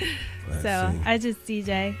 So I just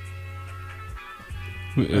DJ.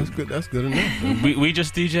 That's good enough. we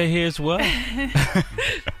just DJ here as well.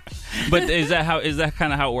 But is that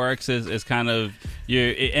kind of how it works? Is kind of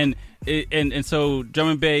and so drum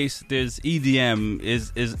and bass. There's EDM.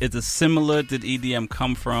 Is it similar? Did EDM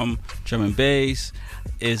come from drum and bass?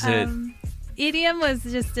 Is it? EDM was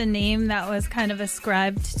just a name that was kind of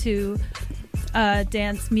ascribed to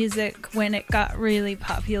dance music when it got really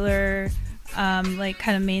popular, like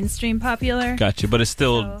kind of mainstream popular. Gotcha, but it's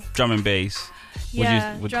still drum and bass.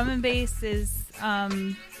 Drum and bass is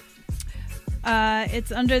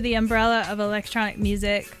it's under the umbrella of electronic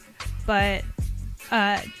music, but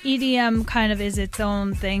EDM kind of is its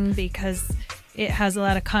own thing because it has a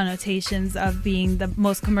lot of connotations of being the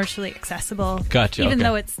most commercially accessible. Gotcha. Even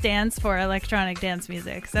though it stands for electronic dance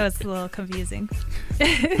music, so it's a little confusing.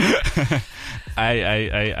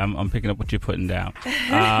 I'm picking up what you're putting down.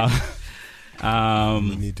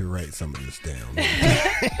 We need to write some of this down.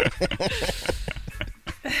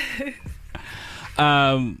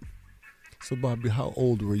 So, Bobby, how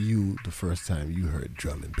old were you the first time you heard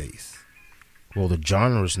drum and bass? Well, the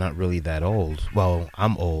genre is not really that old. Well,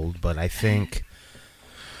 I'm old, but I think...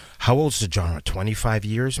 How old's the genre? 25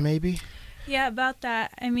 years, maybe? Yeah, about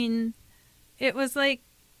that. I mean, it was like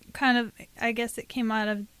kind of... I guess it came out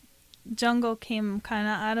of... Jungle came kind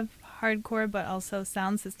of out of hardcore, but also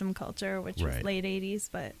sound system culture, which was late 80s,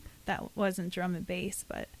 but that wasn't drum and bass.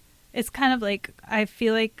 But it's kind of like... I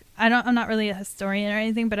feel like... I'm not really a historian or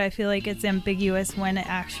anything, but I feel like it's ambiguous when it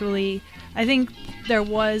actually... I think there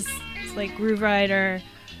was... like Groove Rider,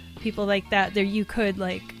 people like that, there you could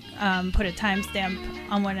like put a timestamp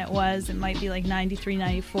on when it was. It might be like 93,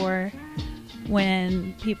 94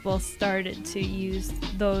 when people started to use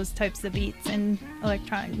those types of beats in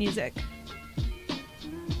electronic music.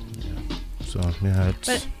 So yeah, it's...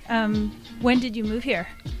 But when did you move here?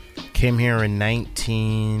 Came here in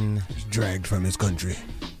dragged from his country.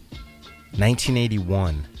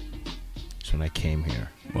 1981. That's when I came here.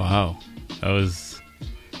 Wow, it's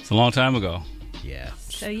a long time ago. Yeah.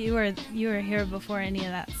 So you were here before any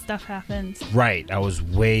of that stuff happened. Right. I was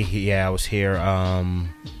I was here.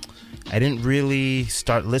 I didn't really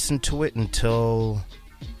start listening to it until,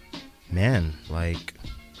 man, like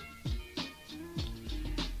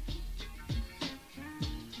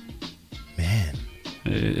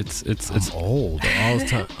It's old.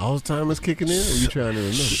 Alzheimer's kicking in. Or are you trying to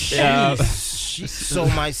remember? Yeah. So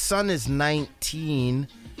my son is 19.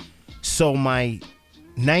 So my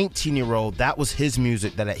 19-year-old, that was his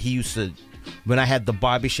music that he used to. When I had the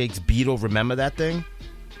Bobby Shakes Beetle, remember that thing?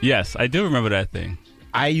 Yes, I do remember that thing.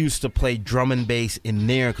 I used to play drum and bass in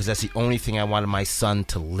there because that's the only thing I wanted my son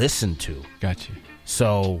to listen to. Gotcha.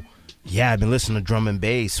 So, yeah, I've been listening to drum and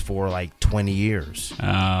bass for like 20 years.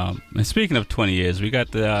 And speaking of 20 years, we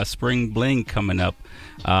got the Spring Bling coming up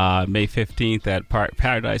May 15th at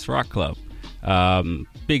Paradise Rock Club.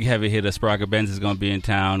 Big heavy hitter, Sprague Benz is going to be in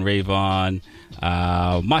town. Rayvon,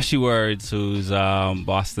 Moshi Words, who's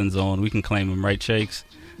Boston's own. We can claim him, right, Shakes?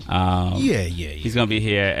 Yeah. He's going to be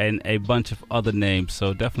here, and a bunch of other names.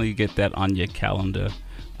 So definitely get that on your calendar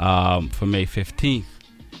for May 15th.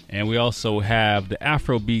 And we also have the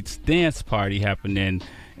Afrobeats Dance Party happening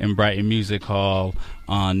in Brighton Music Hall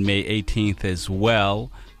on May 18th as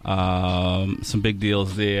well. Some big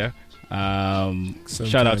deals there.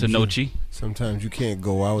 Shout out to Nochi. Sometimes you can't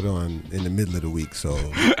go out in the middle of the week, so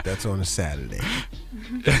that's on a Saturday.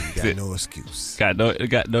 You got no excuse. Got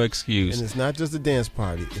no excuse. And it's not just a dance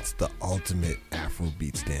party; it's the ultimate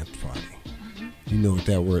Afrobeats dance party. You know what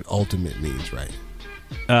that word "ultimate" means, right?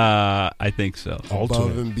 I think so.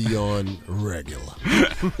 Above and beyond regular.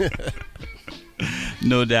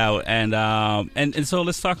 No doubt. And so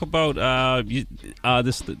let's talk about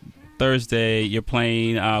this Thursday. You're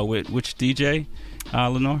playing with which DJ,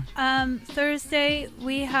 Lenore? Thursday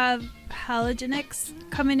we have Halogenix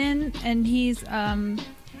coming in, and he's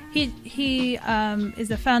he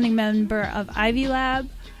is a founding member of Ivy Lab,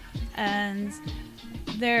 and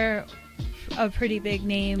they're a pretty big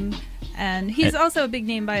name. And he's also a big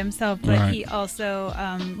name by himself, but right. He also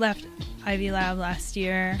left Ivy Lab last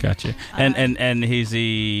year. Gotcha. And he's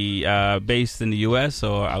based in the U.S.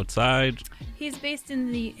 or outside? He's based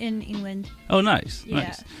in England. Oh, nice. Yeah.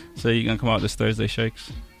 Nice. So you gonna come out this Thursday,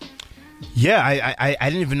 Shakes? Yeah, I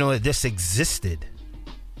didn't even know that this existed.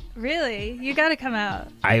 Really? You got to come out.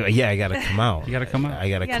 I got to come out. You got to come out. I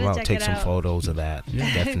got to come out, take some photos of that.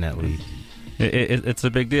 Yeah. Definitely. It's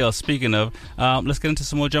a big deal. Speaking of, let's get into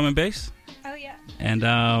some more drum and bass. Oh, yeah. And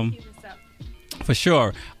for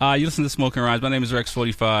sure. You listen to Smoking Rhymes. My name is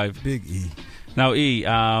Rex45. Big E. Now, E,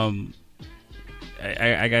 I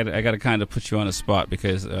got to kind of put you on the spot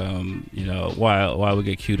because, while we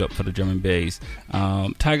get queued up for the drum and bass,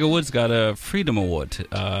 Tiger Woods got a Freedom Award,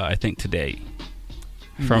 I think, today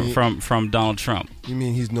from Donald Trump. You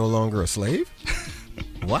mean he's no longer a slave?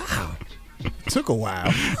 Wow. Took a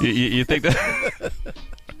while. You think that?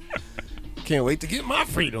 Can't wait to get my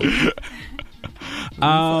freedom.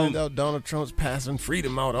 Find out Donald Trump's passing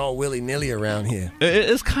freedom out all willy-nilly around here.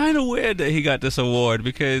 It's kind of weird that he got this award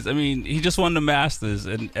because, I mean, he just won the Masters,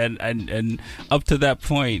 and up to that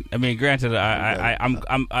point, I mean, granted,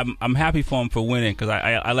 I'm happy for him for winning because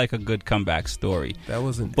I like a good comeback story. That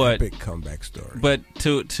was an epic comeback story. But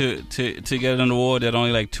to get an award that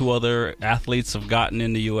only like 2 other athletes have gotten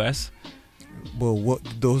in the U.S. Well, what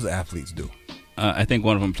do those athletes do? I think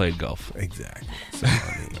one of them played golf. Exactly. So,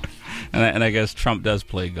 I mean, and I guess Trump does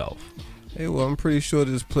play golf. Hey, well, I'm pretty sure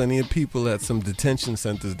there's plenty of people at some detention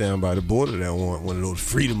centers down by the border that want one of those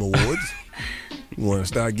Freedom Awards. You want to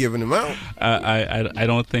start giving them out? I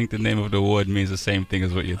don't think the name of the award means the same thing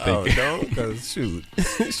as what you're thinking. Oh, don't? Because, shoot,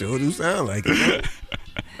 it sure do sound like it.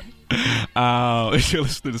 You're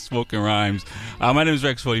listening to Smoking Rhymes. My name is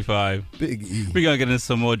Rex45. Big E. We're going to get into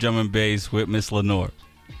some more drum and bass with Miss Lenore.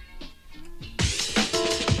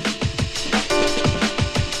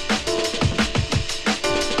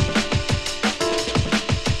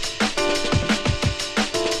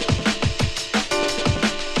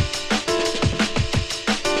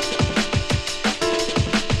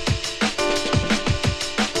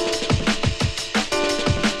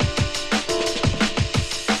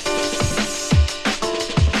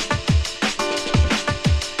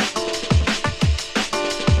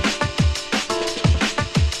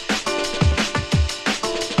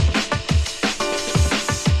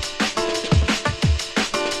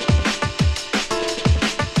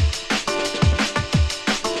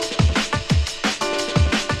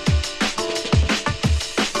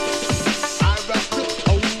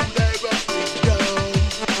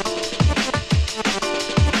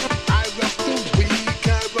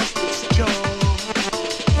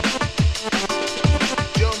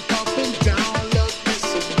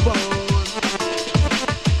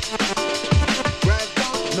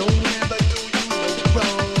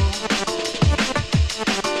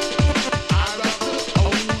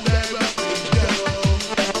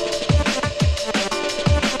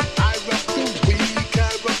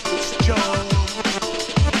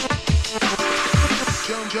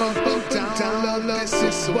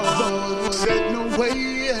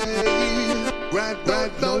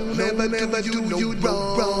 never do you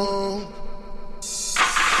wrong.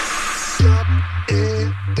 Drop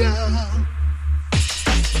it down.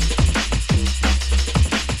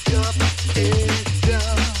 Drop it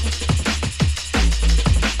down.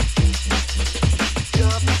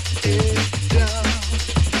 Drop it down. Drop it down.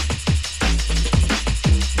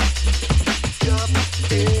 Drop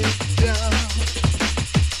it down.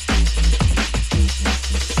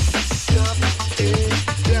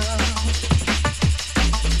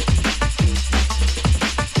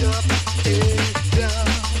 Drop it down.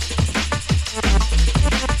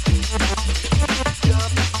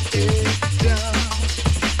 Drop it down.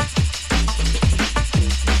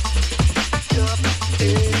 Drop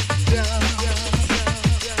it down.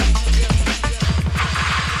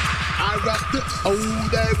 I rock the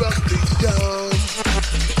old, I rock the young.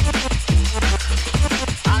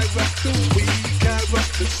 I rock the weak, I rock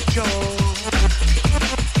the strong.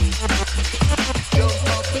 Jump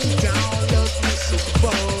up and down, love me so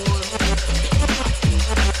fun.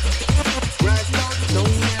 Right now, no,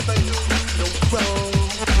 never do you no wrong.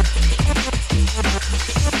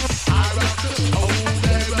 I rock the old,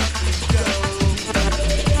 I rock the young.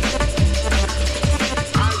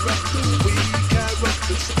 I rock the weak, I rock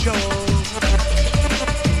the strong.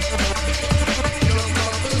 Jump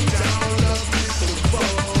up and down, love me so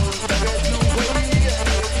fun. There's no way,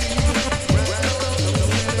 right now, no,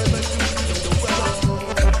 never do you no wrong.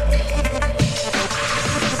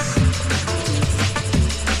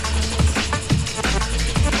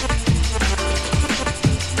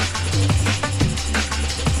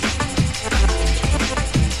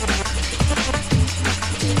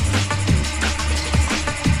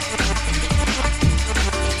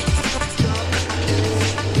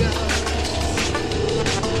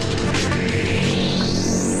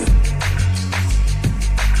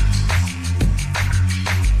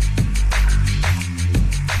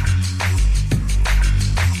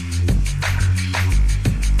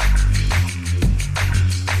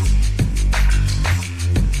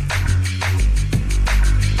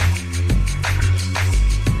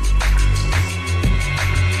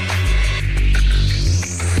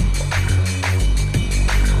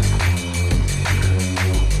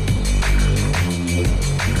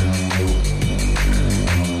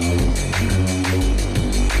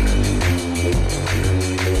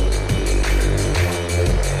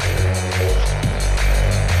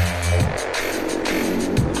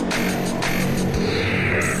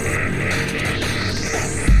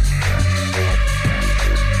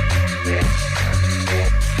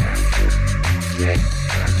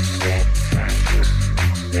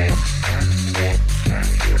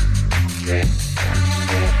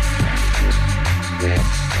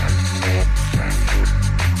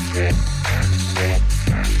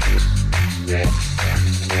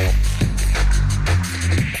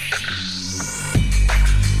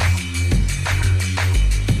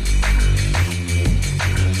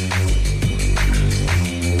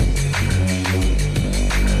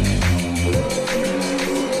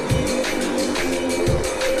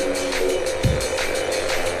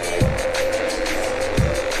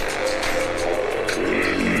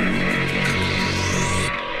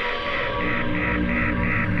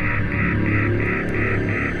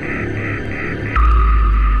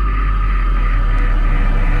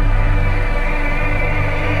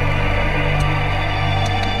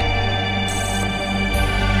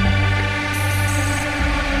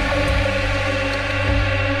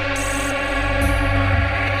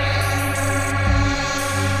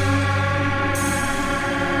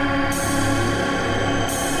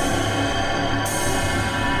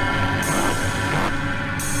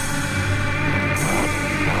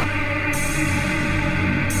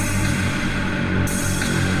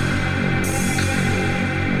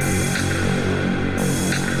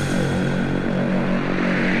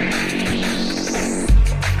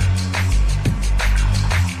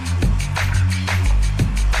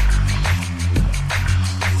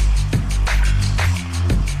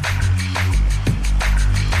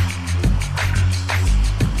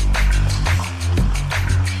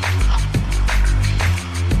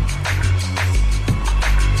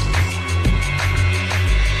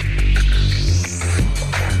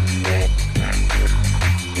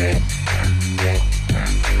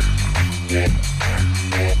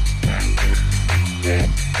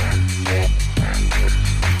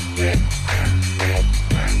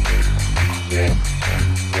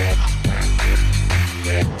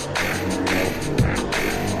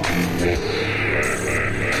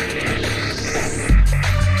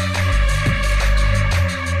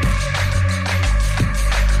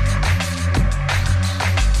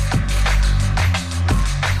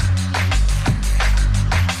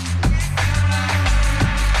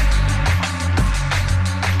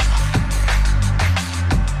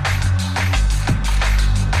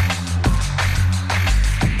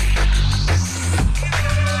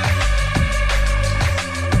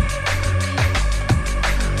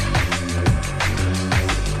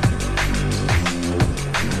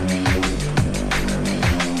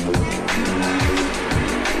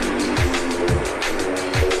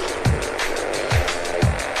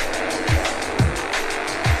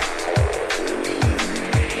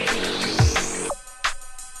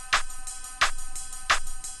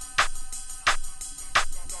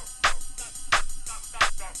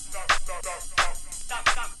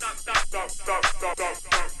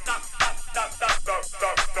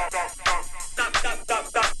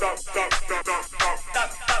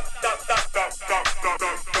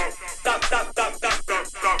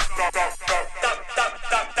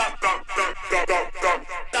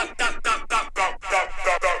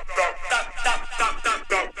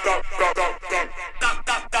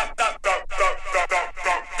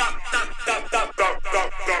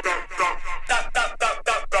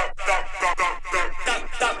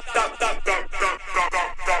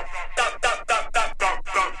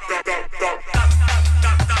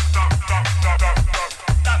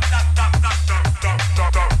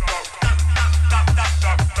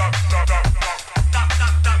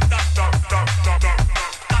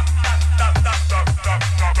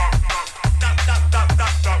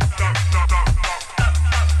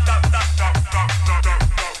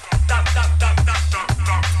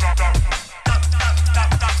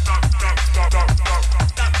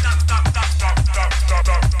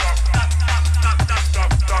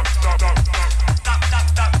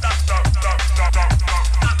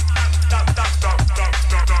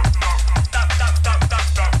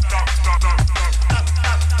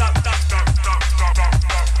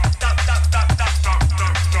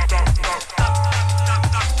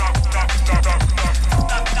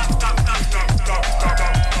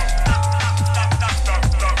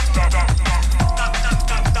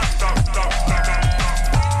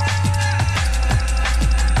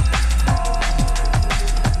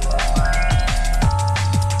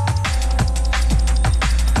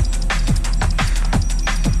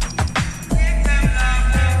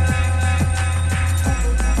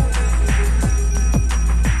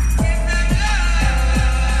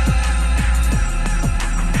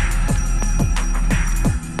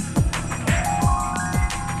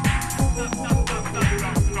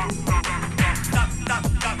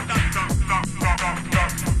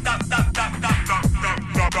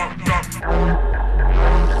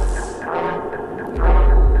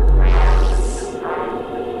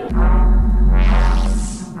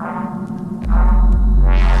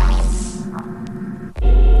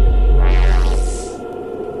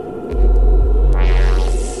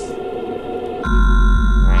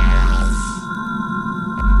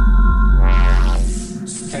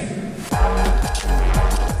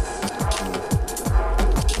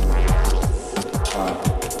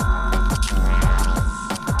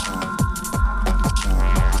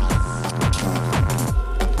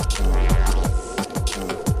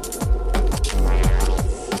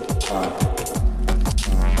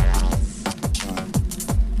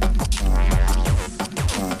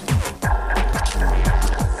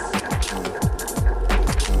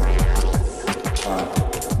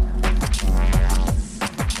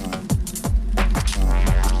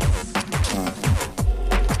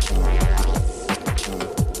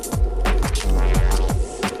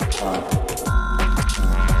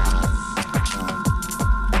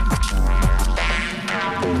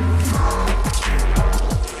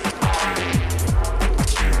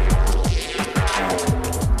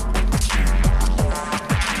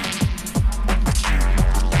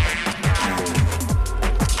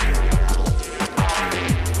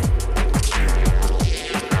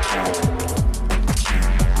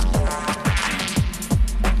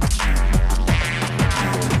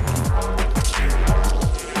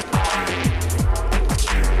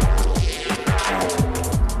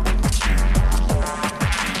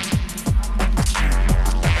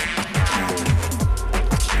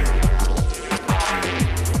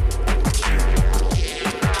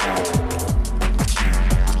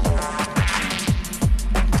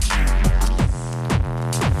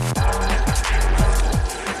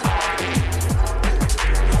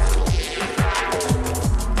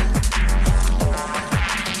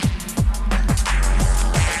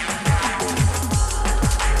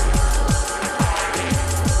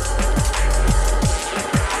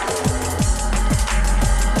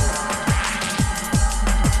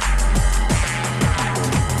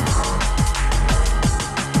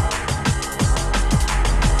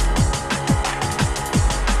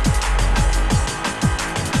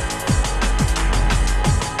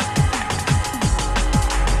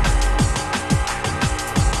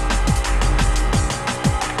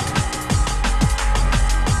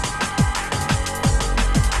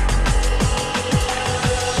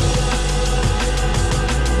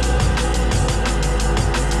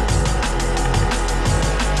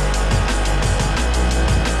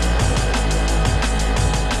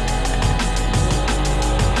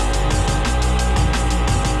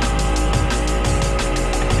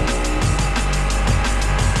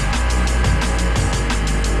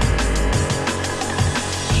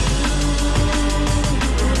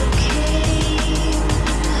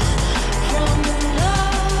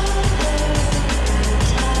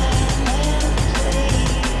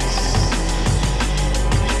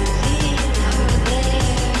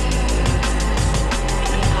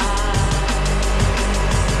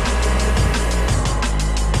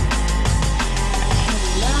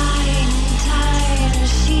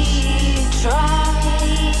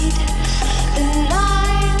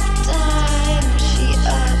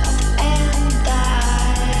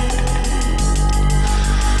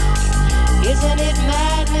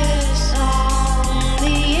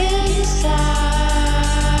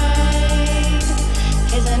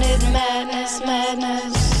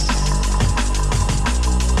 madness.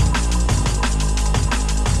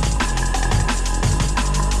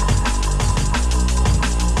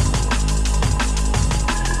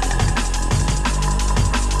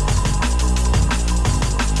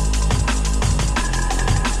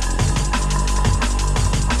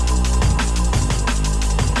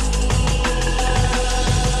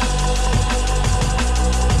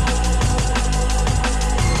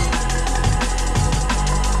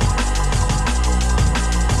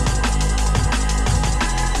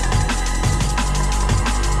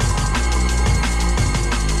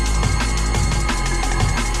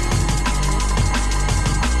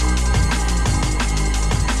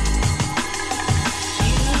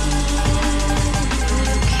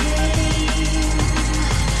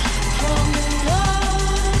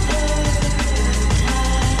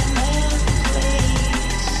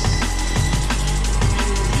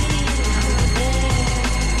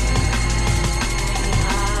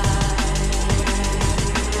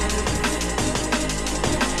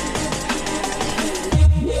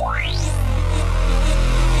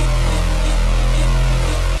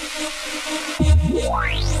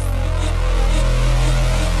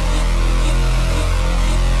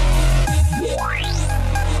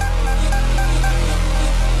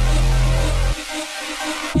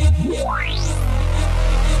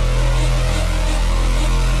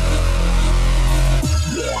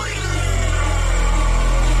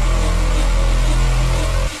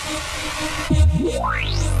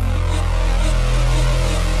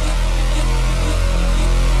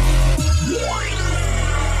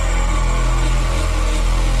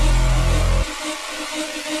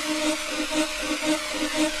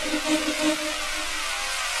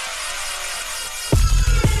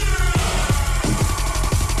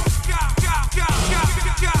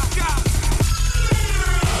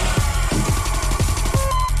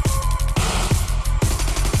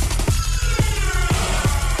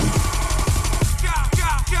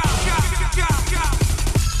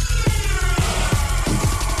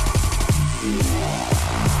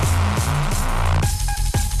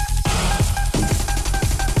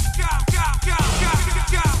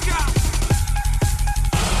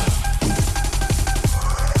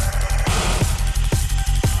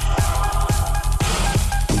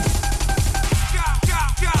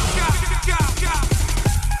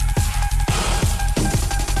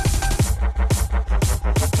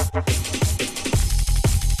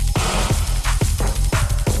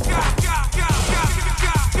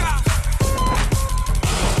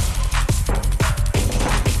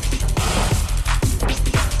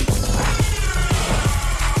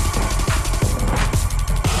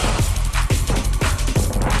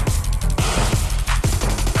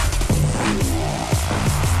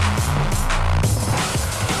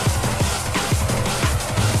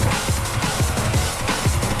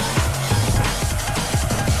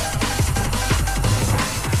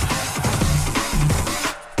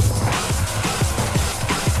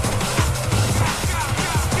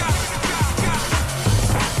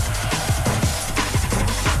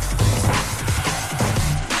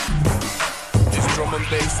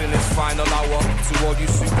 bass in its final hour. To all you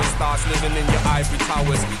superstars living in your ivory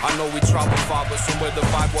towers, I know we travel far, but somewhere the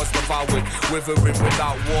vibe was devoured. Withering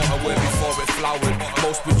without water, where before it flowered.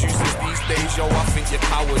 Most producers these days, yo, I think you're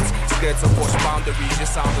cowards. Scared to push boundaries,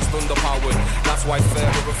 your sound is thunder-powered. That's why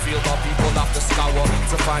further afield our people have to scour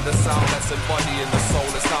to find a sound that's embodying the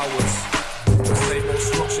soulless hours. The same old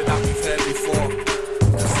structure that we've heard before.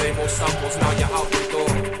 The same old samples, now you're out the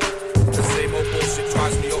door. The same old bullshit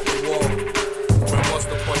drives me up the wall. When was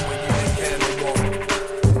the point when you didn't care no more?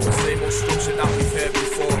 The same old structure that we've heard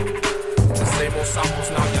before. The same old samples,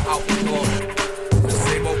 now you're out the door. The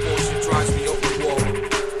same old bullshit drives me up the wall.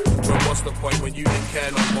 When was the point when you didn't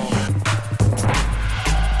care no more?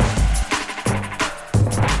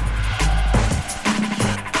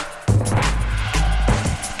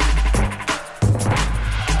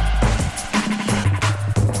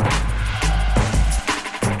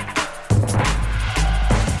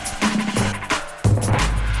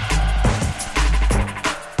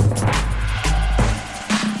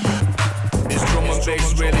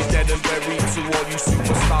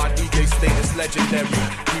 Legendary.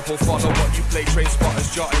 People follow what you play, train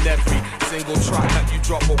spotters jotting every single track that you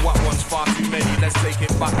drop, but what one's far too many. Let's take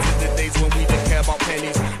it back to the days when we didn't care about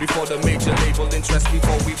pennies. Before the major label interest,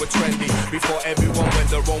 before we were trendy. Before everyone went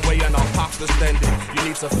their own way and our path was bending.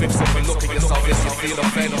 You need to fix up and look at yourself if you feel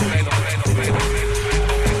offended.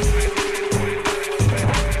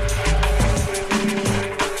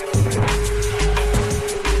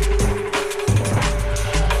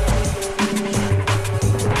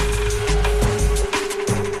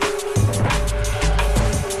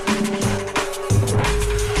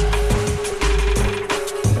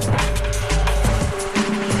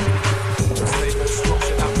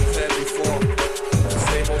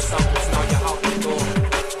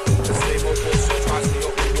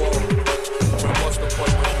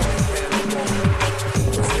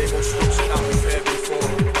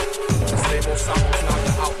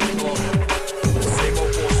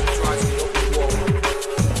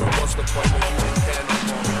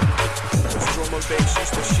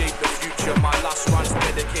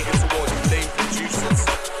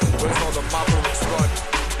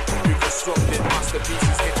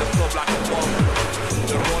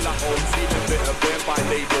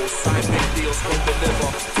 labels. Sign big deals, don't deliver,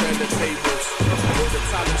 turn the tables. All the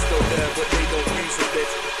talent's still there, but they don't use it,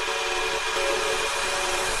 bitch.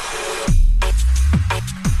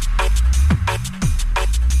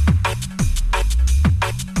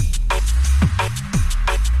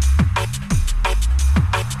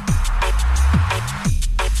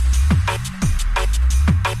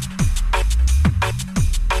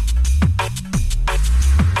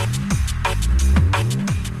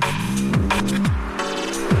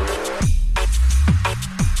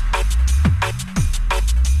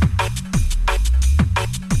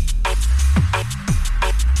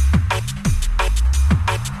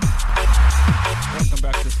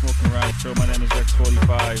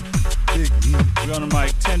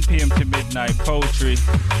 Poetry,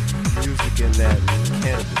 music, and that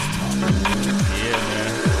cannabis talk. Yeah,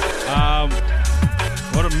 man.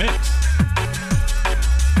 What a mix!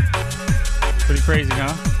 Pretty crazy,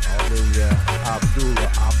 huh? Abdullah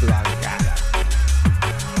Oblongata.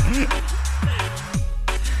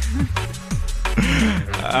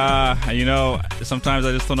 You know, sometimes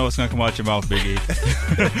I just don't know what's gonna come out your mouth, Biggie.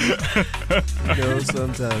 You know,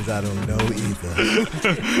 sometimes I don't know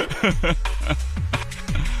either.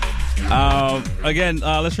 Again,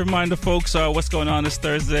 let's remind the folks what's going on this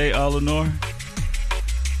Thursday, Lenore.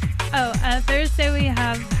 Thursday we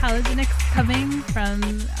have Halogenics coming from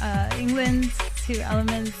England to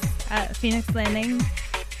Elements at Phoenix Landing.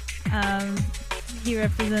 He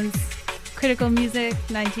represents critical music,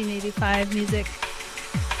 1985 music,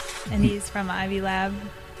 and he's from Ivy Lab.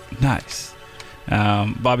 Nice.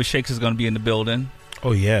 Bobby Shakes is going to be in the building.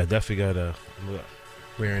 Oh yeah, definitely got a.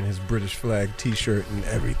 Wearing his British flag T-shirt and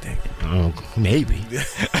everything. Oh, maybe.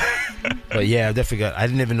 But yeah, I definitely got. I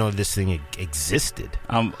didn't even know this thing existed.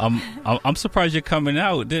 I'm surprised you're coming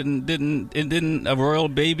out. Didn't a royal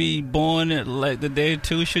baby born at like the day or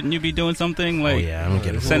two? Shouldn't you be doing something like? Oh yeah, I'm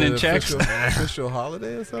gonna get sending checks. Official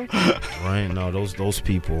holiday or something? Right? No, those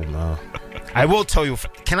people. No. I will tell you.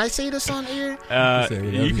 Can I say this on air?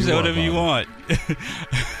 You can say whatever you want.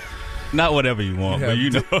 Not whatever you want, but you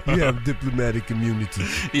know. You have diplomatic immunity.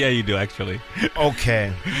 Yeah, you do, actually.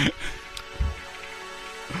 Okay.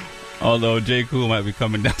 Although J. Cool might be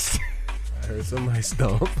coming downstairs. I heard somebody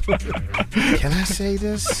stomp. Can I say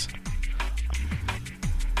this?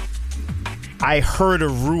 I heard a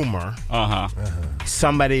rumor. I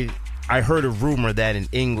heard a rumor that in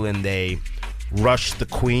England they rushed the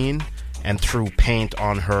Queen and threw paint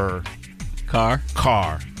on her car.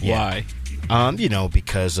 Yeah. Why? You know,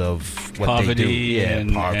 because of what poverty they do. Yeah,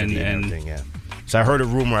 and poverty and everything, yeah. So I heard a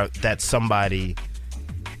rumor that somebody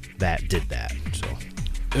that did that. So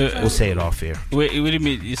we'll say it off here. Wait, what do you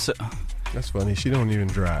mean? That's funny. She don't even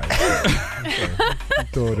drive.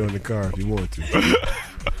 Throw it on the car if you want to.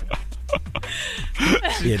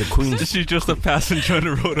 Yeah, the Queen's... She's just a passenger on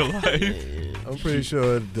the road of life. I'm pretty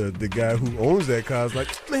sure the guy who owns that car is like,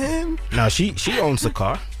 man. No, she owns the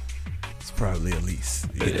car. Probably a lease.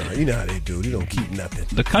 You know how they do. They don't keep nothing.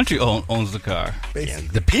 The country owns the car. Yeah,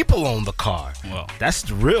 the people own the car. Well, that's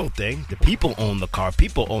the real thing. The people own the car.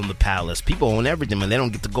 People own the palace. People own everything, and they don't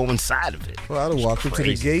get to go inside of it. Well, I'd have walked up to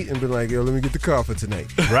the gate and been like, yo, let me get the car for tonight.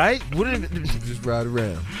 Right? Just ride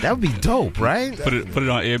around. That would be dope, right? Put it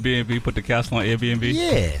on Airbnb. Put the castle on Airbnb.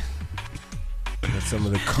 Yeah. Let some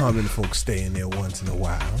of the common folks stay in there once in a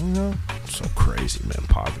while. You know? So crazy, man.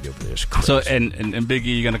 Poverty over there is crazy. So, and Big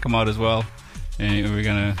E, you're going to come out as well? And we're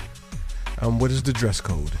going to... what is the dress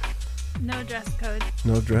code? No dress code.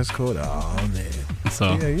 No dress code? Oh, man.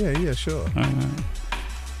 So Yeah, sure.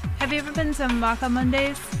 Have you ever been to Maca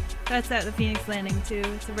Mondays? That's at the Phoenix Landing, too.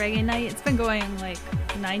 It's a reggae night. It's been going, like,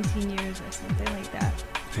 19 years or something like that.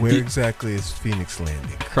 Where exactly is Phoenix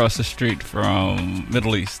Landing? Across the street from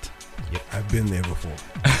Middle East. Yep, I've been there before.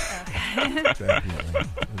 Definitely.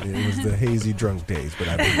 It was the hazy drunk days, but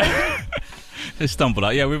I've been there. They stumbled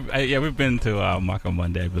out. Yeah, we've been to Maca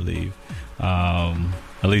Monday, I believe.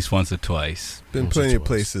 At least once or twice. Been plenty of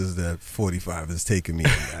places that 45 has taken me.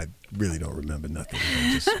 I really don't remember nothing.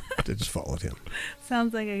 I just followed him.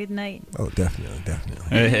 Sounds like a good night. Oh, definitely.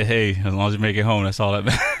 Hey, as long as you make it home, that's all that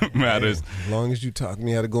matters. Hey, as long as you talk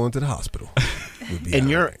me out of going to the hospital.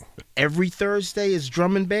 And every Thursday is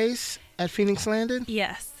drum and bass at Phoenix Landing?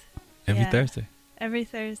 Yes. Every Thursday? Every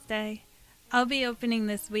Thursday. I'll be opening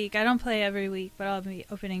this week. I don't play every week, but I'll be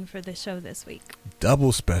opening for the show this week.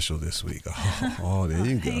 Double special this week. Oh, there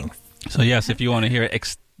you thanks. go. So, yes, if you want to hear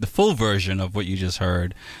the full version of what you just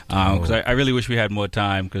heard, because I really wish we had more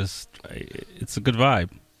time because it's a good vibe.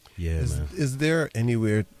 Yeah, man. Is there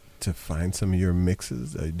anywhere to find some of your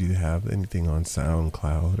mixes? Do you have anything on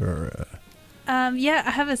SoundCloud or... Yeah,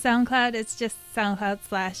 I have a SoundCloud. It's just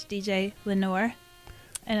SoundCloud/DJ Lenore.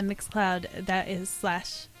 and a Mixcloud that is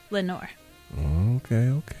 /Lenore.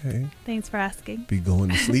 Okay. Thanks for asking. Be going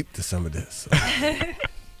to sleep to some of this.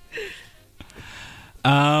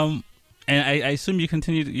 And I assume you're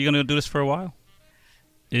gonna do this for a while.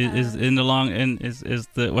 What's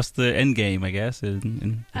the end game? I guess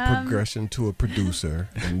progression to a producer,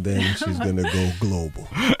 and then she's gonna go global.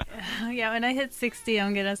 Yeah, when I hit 60,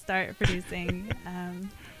 I'm gonna start producing.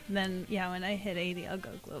 Then when I hit 80, I'll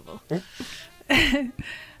go global.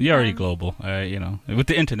 You're already global, with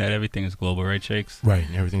the internet, everything is global, right, Shakes? Right,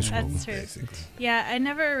 everything's global. That's true. Basically. Yeah, I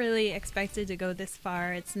never really expected to go this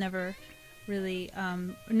far. It's never really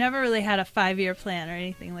had a 5-year plan or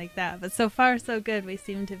anything like that. But so far, so good. We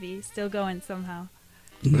seem to be still going somehow.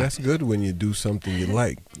 But that's good when you do something you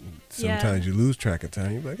like. Sometimes you lose track of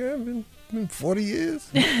time. You're like, I've been 40 years.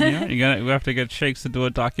 Yeah, we have to get Shakes to do a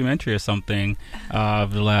documentary or something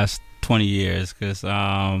of the last 20 years, because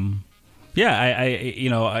I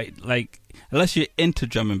like, unless you're into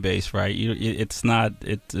drum and bass, right? It's not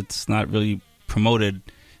really promoted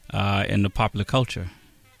in the popular culture.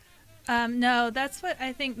 No, that's what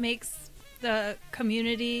I think makes the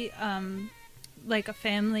community like a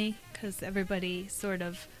family, because everybody sort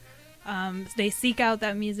of they seek out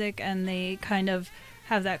that music and they kind of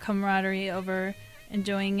have that camaraderie over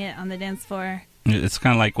enjoying it on the dance floor. It's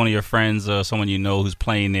kind of like one of your friends or someone you know who's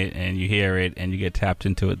playing it, and you hear it and you get tapped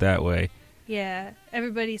into it that way. Yeah,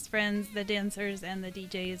 everybody's friends, the dancers and the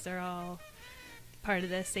DJs are all part of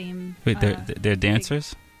the same. Wait, they're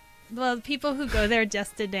dancers? Well, the people who go there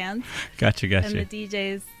just to dance. Gotcha. And the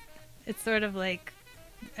DJs, it's sort of like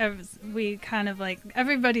everybody's kind of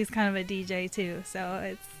a DJ too, so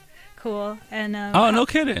it's cool. And no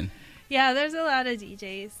kidding. Yeah, there's a lot of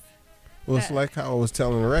DJs. Well, it's like how I was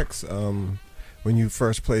telling Rex, when you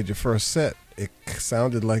first played your first set, it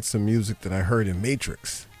sounded like some music that I heard in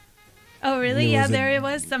Matrix. Oh, really? Yeah, there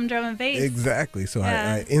was some drum and bass. Exactly. So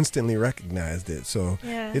I instantly recognized it. So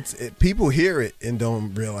people hear it and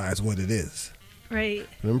don't realize what it is. Right.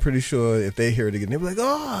 But I'm pretty sure if they hear it again, they'll be like,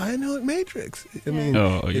 oh, I know it, Matrix. I mean,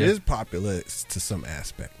 it is popular to some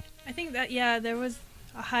aspect. I think that, there was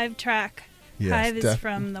a Hive track. Yes, Hive is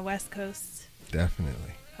from the West Coast.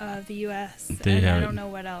 Definitely. Of the U.S. And I don't know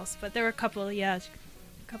what else, but there were a couple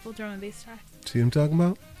drum and bass tracks. See what I'm talking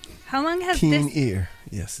about? How long has Keen ear.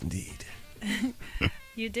 Yes, indeed.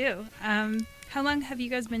 You do. How long have you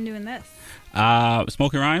guys been doing this?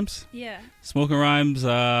 Smoking Rhymes? Yeah. Smoking Rhymes,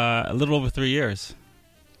 a little over 3 years.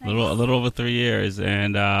 Nice. A little over 3 years,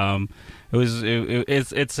 and to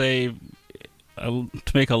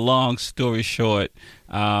make a long story short,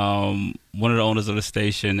 one of the owners of the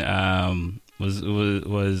station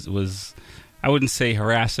was I wouldn't say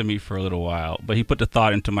harassing me for a little while, but he put the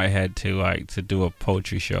thought into my head to do a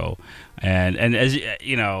poetry show, and as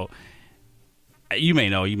you know. You may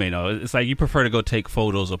know. It's like you prefer to go take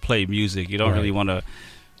photos or play music. You don't really want to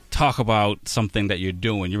talk about something that you're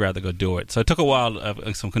doing. You'd rather go do it. So it took a while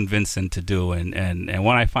of some convincing to do. And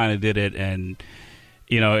when I finally did it, and,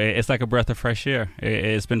 it's like a breath of fresh air.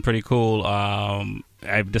 It's been pretty cool.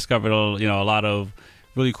 I've discovered, a lot of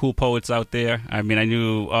really cool poets out there. I mean, I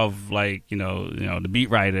knew of the beat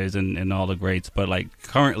writers and all the greats, but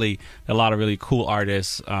currently a lot of really cool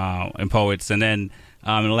artists and poets. And then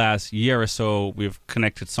in the last year or so, we've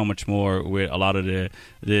connected so much more with a lot of the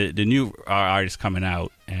new artists coming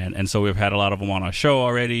out, and so we've had a lot of them on our show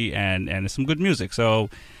already, and it's some good music. So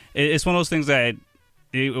it's one of those things that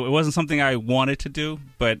it wasn't something I wanted to do,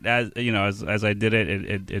 but as I did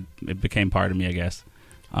it, it became part of me, I guess.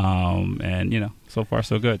 And so far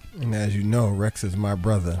so good. And as you know, Rex is my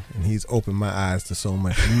brother, and he's opened my eyes to so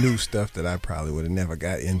much new stuff that I probably would have never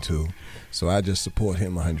got into. So I just support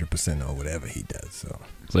him 100% on whatever he does.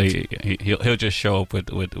 So he'll just show up with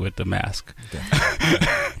the mask.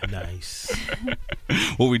 Nice.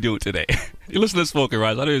 What we doing today? You listen to Smoking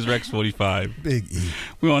Rhymes. I know it's Rex 45. Big E.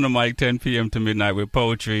 We're on the mic 10 p.m. to midnight with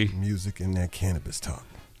poetry, music, and that cannabis talk.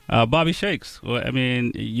 Bobby Shakes. Well, I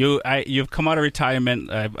mean, you've come out of retirement.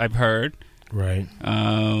 I've heard. Right.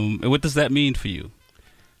 What does that mean for you?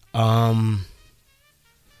 I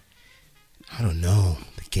don't know.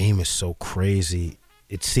 The game is so crazy.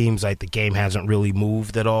 It seems like the game hasn't really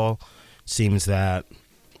moved at all. It seems that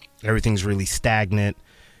everything's really stagnant.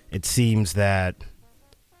 It seems that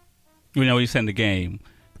you said the game.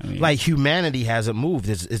 I mean, like humanity hasn't moved.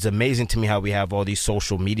 It's amazing to me how we have all these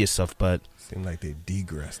social media stuff, but seem like they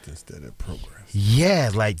degressed instead of progressed. Yeah,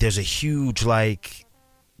 there's a huge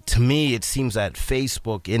to me it seems that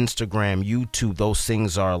Facebook, Instagram, YouTube, those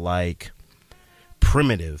things are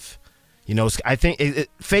primitive. I think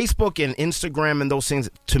Facebook and Instagram and those things,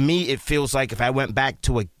 to me it feels like if I went back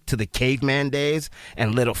to to the caveman days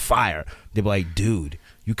and lit a fire. They'd be like, dude,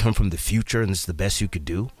 you come from the future and this is the best you could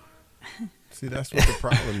do? See, that's what the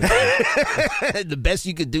problem is. The best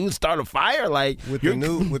you could do is start a fire? Like with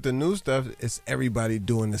the new stuff, it's everybody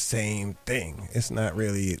doing the same thing. It's not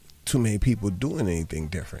really too many people doing anything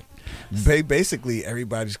different. Basically,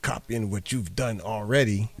 everybody's copying what you've done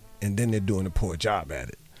already, and then they're doing a poor job at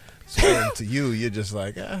it. So then to you, you're just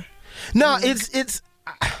like, ah. No, it's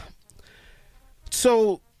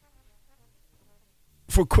so.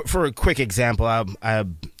 For a quick example,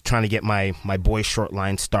 I'm trying to get my boy short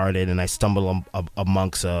line started, and I stumble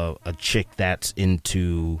amongst a chick that's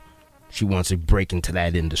into. She wants to break into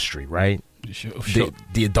that industry, right? Sure.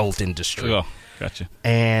 The adult industry. Oh, gotcha.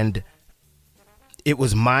 And it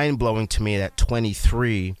was mind blowing to me that at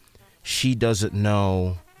 23, she doesn't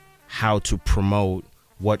know how to promote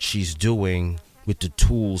what she's doing with the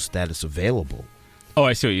tools that is available. Oh,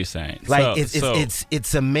 I see what you're saying. Like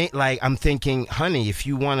it's amazing. Like I'm thinking, honey, if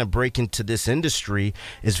you want to break into this industry,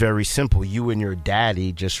 it's very simple. You and your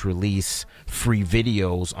daddy just release free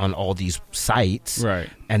videos on all these sites, right?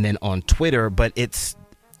 And then on Twitter. But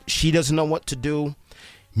she doesn't know what to do.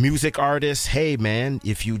 Music artists, hey man,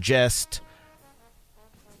 if you just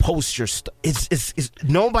post your stuff, it's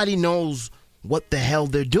nobody knows what the hell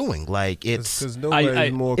they're doing. Like it's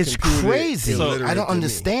crazy. So I don't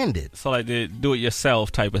understand it. So like the do it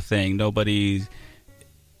yourself type of thing. Nobody,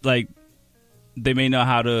 like, they may know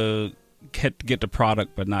how to get the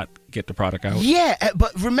product but not get the product out. Yeah,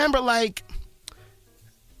 but remember, like,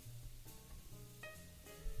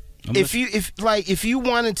 if you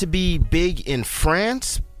wanted to be big in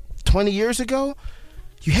France 20 years ago,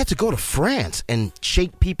 you had to go to France and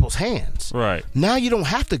shake people's hands. Right. Now you don't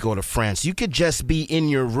have to go to France. You could just be in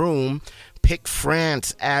your room, pick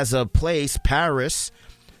France as a place, Paris,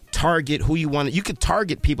 target who you want. You could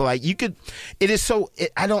target people. Like you could,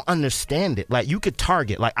 I don't understand it. Like you could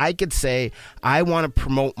target, like I could say, I want to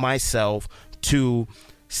promote myself to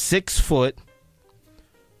 6 foot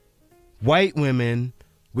white women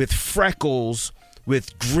with freckles,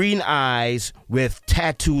 with green eyes, with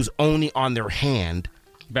tattoos only on their hand.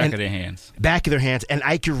 Back of their hands. Back of their hands, and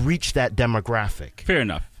I could reach that demographic. Fair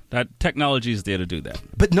enough. That technology is there to do that.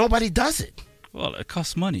 But nobody does it. Well, it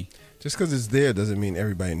costs money. Just because it's there doesn't mean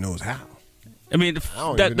everybody knows how. I mean,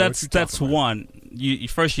 that's one. You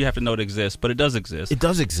first you have to know it exists, but it does exist. It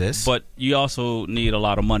does exist. But you also need a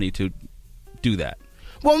lot of money to do that.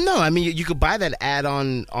 Well, no, I mean you could buy that ad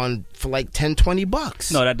on for like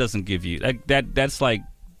 $10-$20. No, that doesn't give you that's like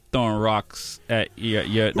throwing rocks at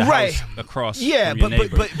the right house across. Yeah, from your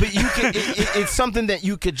neighbor. but you could it's something that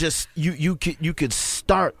you could just you could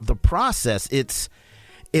start the process. It's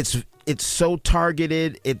so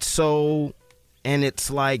targeted. And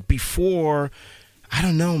it's like before. I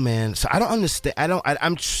don't know, man. So I don't understand.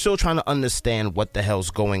 I'm still trying to understand what the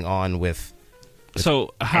hell's going on with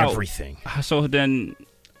everything. So then,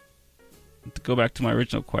 to go back to my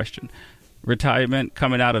original question, retirement,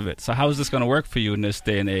 coming out of it. So how is this going to work for you in this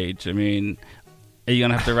day and age? I mean, are you going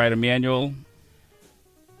to have to write a manual?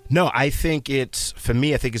 No, I think it's going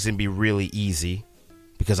to be really easy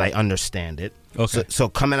because I understand it. Okay. So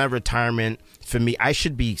coming out of retirement, for me, I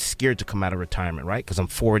should be scared to come out of retirement, right? Because I'm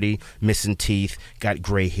 40, missing teeth, got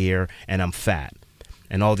gray hair, and I'm fat.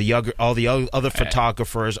 And all the other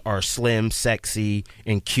photographers are slim, sexy,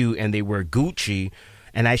 and cute, and they wear Gucci.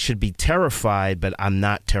 And I should be terrified, but I'm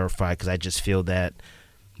not terrified because I just feel that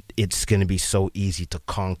it's going to be so easy to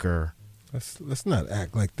conquer. Let's not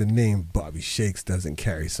act like the name Bobby Shakes doesn't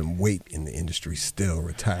carry some weight in the industry, still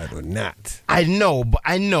retired or not. I know,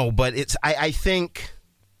 but it's I think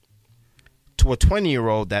to a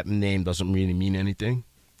 20-year-old that name doesn't really mean anything.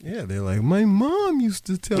 Yeah, they're like, my mom used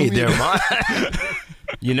to tell me. Their mom.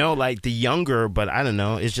 You know, like the younger, but I don't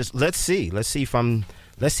know. It's just let's see if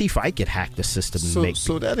I could hack the system and get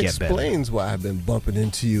so that explains better. why I've been bumping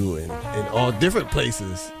into you in all different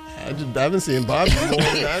places. I haven't seen Bobby more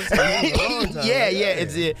than I've seen him in a long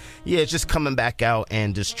time. It's just coming back out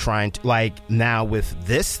and just trying to, like, now with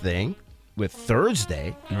this thing, with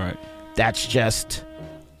Thursday, right? That's just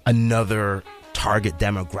another target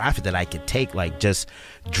demographic that I could take, like just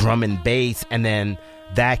drum and bass, and then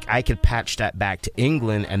that I could patch that back to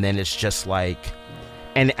England, and then it's just like,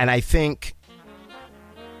 and I think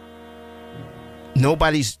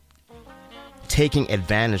nobody's taking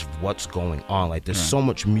advantage of what's going on. Like there's so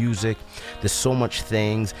much music, there's so much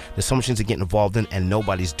things to get involved in, and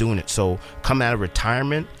nobody's doing it. So coming out of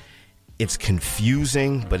retirement, it's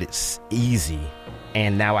confusing, but it's easy.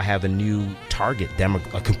 And now I have a new target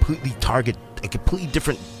a completely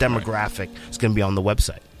different demographic. It's going to be on the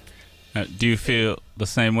website. Do you feel the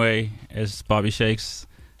same way as Bobby Shakes?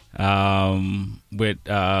 with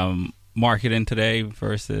marketing today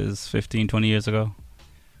versus 15, 20 years ago?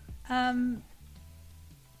 I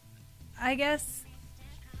guess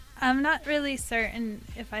I'm not really certain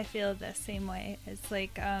if I feel the same way. It's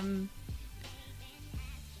like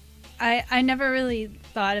I never really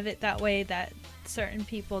thought of it that way, that certain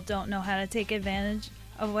people don't know how to take advantage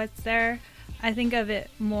of what's there. I think of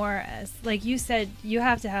it more as, like you said, you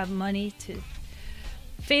have to have money to...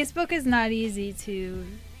 Facebook is not easy to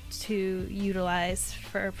utilize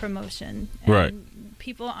for promotion. And right.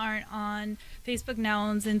 People aren't on... Facebook now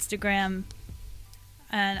owns Instagram.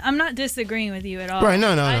 And I'm not disagreeing with you at all. Right,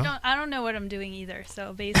 no. I don't know what I'm doing either.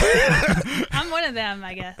 So basically, I'm one of them,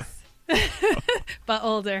 I guess. But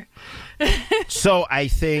older. So I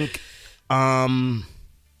think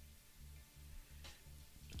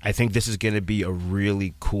this is going to be a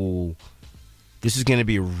really cool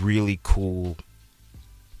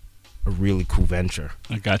venture.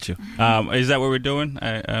 I got you. Is that what we're doing?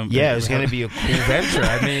 Yeah, it's going to be a cool venture.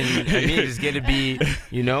 I mean, it's going to be,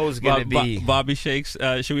 it's going to be... Bobby Shakes,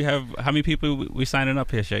 should we have... How many people we signing up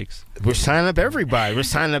here, Shakes? We're signing up everybody. We're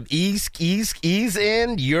signing up E's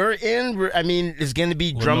in, you're in. It's going to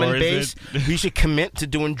be drum and bass. We should commit to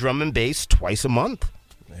doing drum and bass twice a month.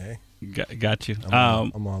 Hey. Got you.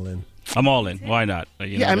 I'm all in. I'm all in. Why not?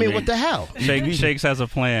 What the hell? Shakes has a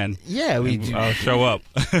plan. Yeah, I'll show up.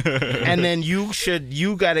 And then you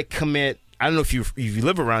got to commit. I don't know if you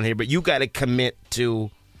live around here, but you got to commit to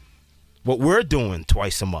what we're doing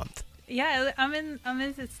twice a month. Yeah, I'm in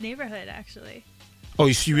this neighborhood actually. Oh,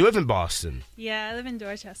 you live in Boston? Yeah, I live in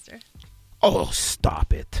Dorchester. Oh,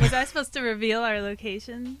 stop it. Was I supposed to reveal our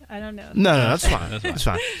location? I don't know. No, that's fine. That's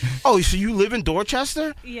fine. Oh, so you live in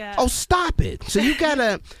Dorchester? Yeah. Oh, stop it. So you've got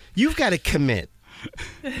to commit.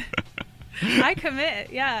 I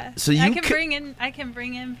commit, yeah. So I can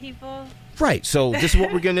bring in people. Right. So this is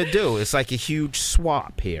what we're going to do. It's like a huge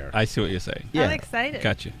swap here. I see what you're saying. Yeah. I'm excited.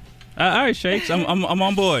 Got you. All right, Shakes. I'm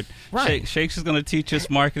on board. Right. Shakes is going to teach us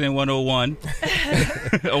marketing 101,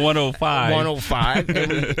 105, 105,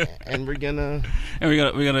 and we're gonna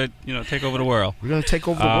take over the world. We're gonna take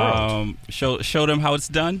over the world. Show them how it's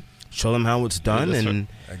done. Show them how it's done, and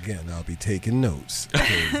again, I'll be taking notes.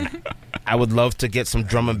 I would love to get some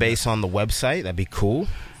drum and bass on the website. That'd be cool.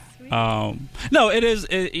 No, it is.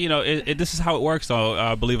 This is how it works.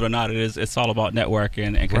 Though, believe it or not, it's all about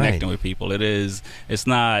networking and connecting with people. It's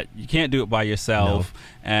not. You can't do it by yourself,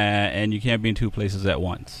 and you can't be in two places at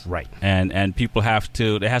once. Right. And people have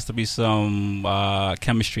to. There has to be some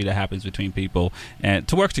chemistry that happens between people and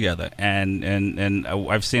to work together. And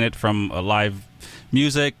I've seen it from live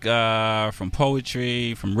music, from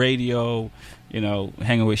poetry, from radio.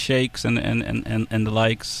 Hanging with Shakes and the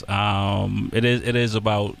likes. It is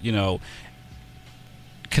about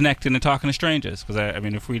connecting and talking to strangers. Because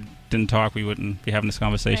if we didn't talk, we wouldn't be having this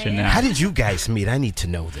conversation now. How did you guys meet? I need to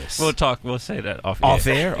know this. We'll talk. We'll say that off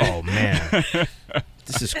air. Oh man,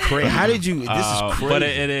 this is crazy. How did you? This is crazy. But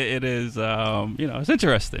it is. It's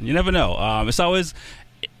interesting. You never know. It's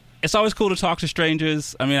always cool to talk to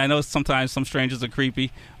strangers. I know sometimes some strangers are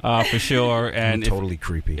creepy, for sure. And totally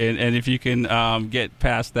creepy. And if you can get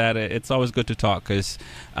past that, it's always good to talk. Because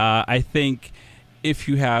I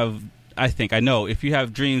know if you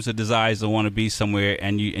have dreams or desires to want to be somewhere,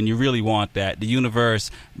 and you really want that, the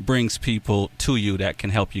universe brings people to you that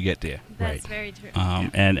can help you get there. That's very true.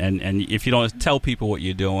 And if you don't tell people what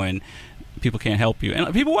you're doing, people can't help you.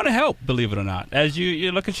 And people want to help, believe it or not. As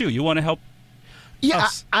you look at you want to help. Yeah,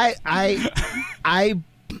 us. I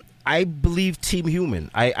believe Team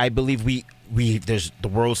Human. I believe we the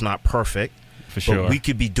world's not perfect, for sure. But we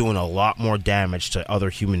could be doing a lot more damage to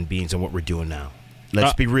other human beings than what we're doing now.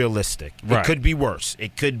 Let's be realistic. Right. It could be worse.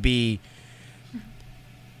 It could be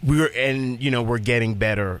we're getting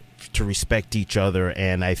better to respect each other,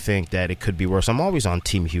 and I think that it could be worse. I'm always on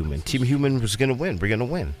Team Human. Team Human was going to win. We're going to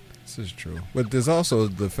win. This is true. But there's also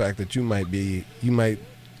the fact that you might be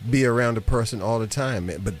around a person all the time,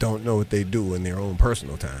 but don't know what they do in their own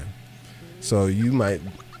personal time. So you might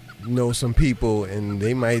know some people, and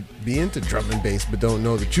they might be into drum and bass, but don't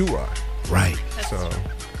know that you are. Right. So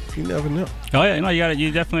you never know. Oh yeah,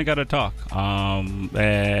 you definitely got to talk.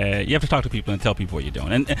 You have to talk to people and tell people what you're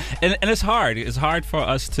doing, and it's hard. It's hard for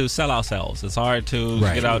us to sell ourselves. It's hard to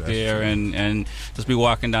get out there and just be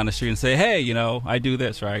walking down the street and say, hey, I do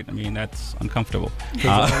this, right? That's uncomfortable.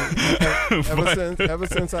 Ever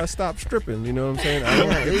since I stopped stripping, you know what I'm saying? I don't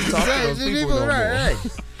get to talk to those people no more. Right.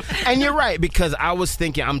 And you're right, because I was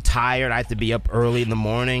thinking I'm tired. I have to be up early in the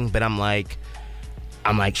morning, but I'm like,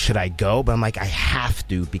 should I go? But I'm like, I have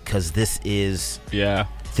to, because this is a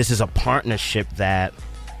partnership that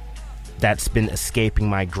that's been escaping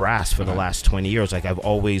my grasp for the last 20 years. Like I've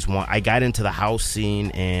always I got into the house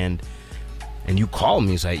scene and you called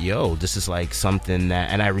me. It's like, yo, this is like something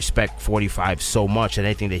that, and I respect 45 so much, and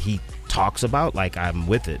anything that he talks about, like I'm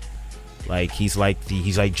with it. Like he's like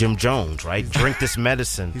Jim Jones, right? Drink this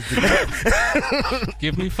medicine.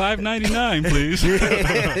 Give me $5.99, please.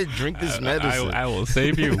 Drink this medicine. I will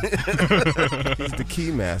save you. He's the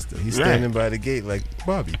key master. He's standing by the gate like,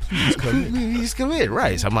 Bobby, please come in. He's come in,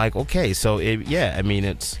 right? So I'm like, okay, so I mean,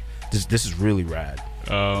 it's this is really rad.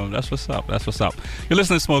 That's what's up. You're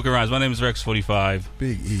listening to Smoking Rhymes. My name is Rex45.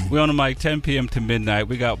 Big E. We're on the mic 10 p.m. to midnight.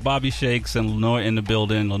 We got Bobby Shakes and Lenore in the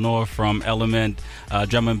building. Lenore from Element,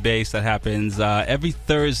 drum and bass that happens every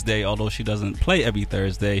Thursday, although she doesn't play every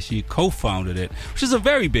Thursday. She co-founded it, which is a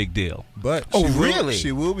very big deal. But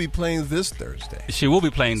she will be playing this Thursday. She will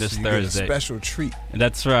be playing this you Thursday. Get a special treat.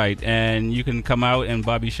 That's right. And you can come out and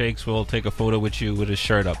Bobby Shakes will take a photo with you with his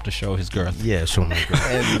shirt up to show his girth. Yeah, show my girth.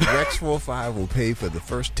 And Rex45 will pay for the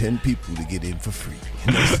first 10 people to get in for free.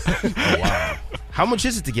 Oh, wow. How much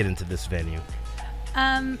is it to get into this venue?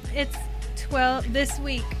 It's 12 this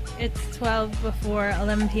week. It's 12 before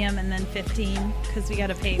 11 p.m. and then 15 because we got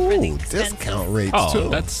to pay for the expenses. Discount rates too.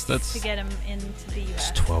 That's to get them into the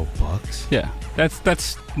U.S. It's $12. Yeah,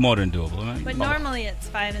 that's more than doable. Right? But normally it's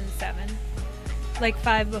 $5 and $7. Like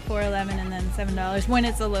 $5 before 11 and then $7 when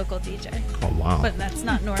it's a local DJ. Oh wow! But that's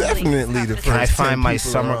not normally. Definitely the first. Can I find my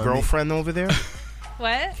summer girlfriend over there?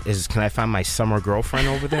 What? Can I find my summer girlfriend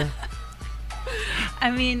over there? I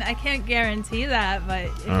mean, I can't guarantee that, but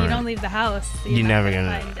if you don't leave the house, you're never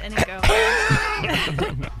gonna find any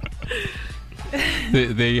girlfriend.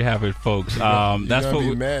 There you have it, folks. That's what what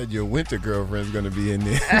be mad. Your winter girlfriend's gonna be in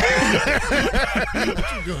there.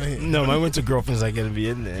 Go ahead. No, my winter girlfriend's not gonna be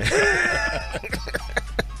in there.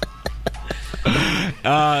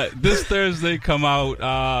 This Thursday, come out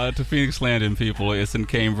to Phoenix Landing, people. It's in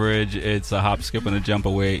Cambridge. It's a hop, skip, and a jump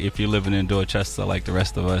away if you're living in Dorchester like the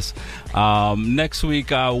rest of us. Next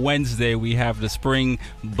week, Wednesday, we have the Spring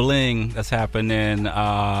Bling that's happening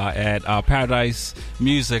at Paradise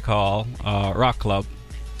Music Hall, Rock Club.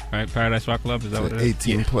 Right, Paradise Rock Club, is that what it is?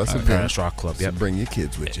 18 plus event. Paradise Rock Club, So bring your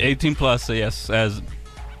kids with you. 18 plus, yes, as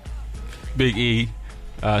Big E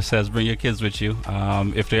says, bring your kids with you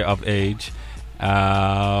if they're of age.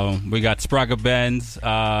 We got Sprague Benz,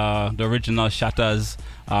 the original Shatters,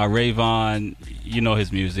 Rayvon, you know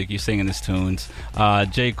his music, you're singing his tunes.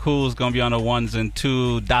 J. Cool's going to be on the 1s and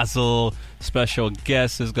 2. Dazzle, special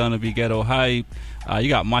guest is going to be Ghetto Hype. You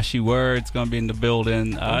got Mashi Words going to be in the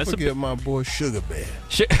building. Don't forget my boy Sugar Bear.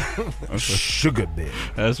 Sugar Bear.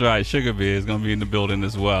 That's right, Sugar Bear is going to be in the building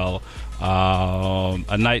as well.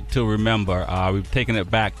 A night to remember. We've taken it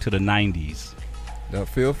back to the 90s. Now,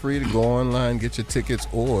 feel free to go online, get your tickets,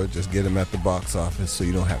 or just get them at the box office so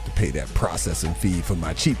you don't have to pay that processing fee for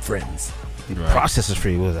my cheap friends. Right. Processing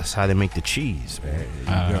fee, well, that's how they make the cheese,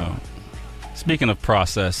 man. Speaking of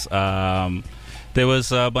process, there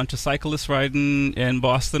was a bunch of cyclists riding in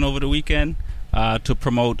Boston over the weekend to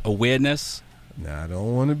promote awareness. Now, I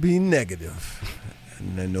don't want to be negative,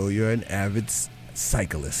 and I know you're an avid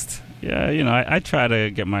cyclist. Yeah, you know, I try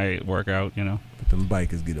to get my workout, you know. But them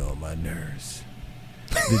bikers get on my nerves.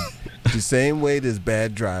 The same way there's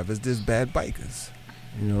bad drivers, there's bad bikers.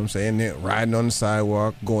 You know what I'm saying? They're riding on the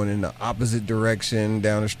sidewalk, going in the opposite direction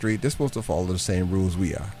down the street. They're supposed to follow the same rules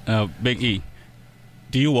we are. Big E,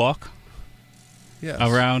 do you walk? Yes.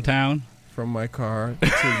 Around town? From my car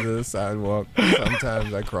to the sidewalk.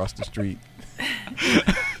 Sometimes I cross the street.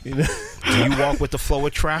 You know? Do you walk with the flow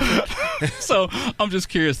of traffic? So I'm just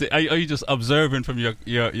curious. Are you just observing from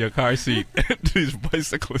your car seat these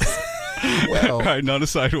bicyclists riding on the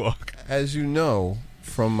sidewalk? As you know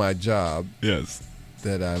from my job, yes,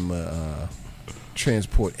 that I'm a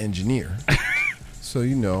transport engineer. So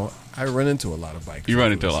you know, I run into a lot of bikers. You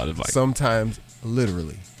run into a lot of bikers. Sometimes,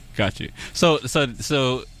 literally. Got you. So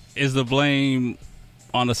is the blame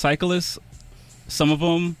on the cyclists? Some of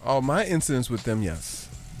them? Oh, my incidents with them, yes.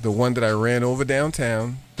 The one that I ran over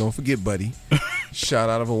downtown, don't forget, buddy. Shot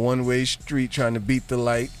out of a one-way street trying to beat the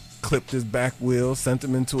light, clipped his back wheel, sent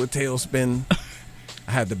him into a tailspin.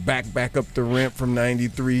 I had to back up the ramp from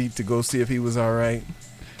 93 to go see if he was all right.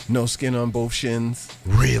 No skin on both shins.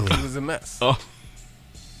 Really? It was a mess. Oh.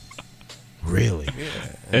 Really?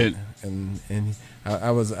 Yeah. And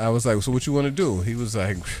I was like, so what you want to do? He was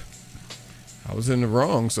like, I was in the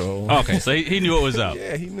wrong, so. Okay, so he knew what was up.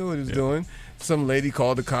 Yeah, he knew what he was doing. Some lady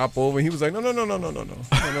called the cop over, and he was like, no.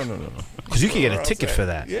 Because Because you can get a ticket for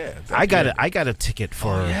that. Yeah. I got a ticket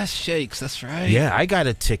for. Oh, yes, Shakes. That's right. Yeah, I got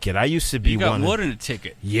a ticket. I used to be You got one. more than a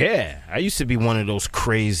ticket. Yeah, I used to be one of those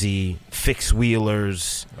crazy fixed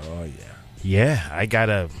wheelers. Oh yeah. Yeah, I got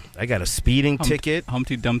a speeding ticket.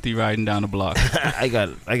 Humpty Dumpty riding down the block. I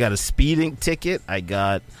got a speeding ticket. I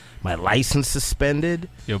got my license suspended.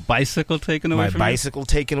 Your bicycle taken away from you? My bicycle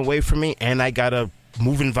taken away from me, and I got a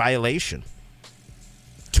moving violation.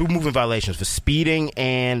 2 moving violations for speeding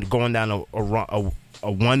and going down a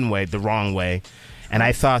one way, the wrong way. And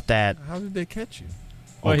I thought that. How did they catch you?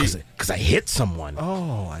 Oh, because I hit someone.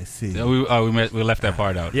 Oh, I see. Yeah, we left that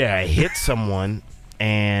part out. Yeah, I hit someone,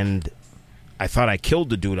 and I thought I killed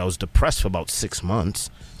the dude. I was depressed for about 6 months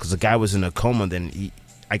because the guy was in a coma. Then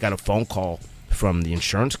I got a phone call from the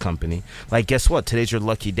insurance company. Like, guess what? Today's your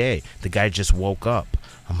lucky day. The guy just woke up.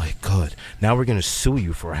 I'm like, good. Now we're going to sue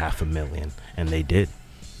you for $500,000. And they did.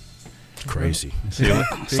 Crazy.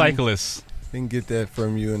 Cyclists. They can get that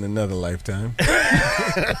from you in another lifetime.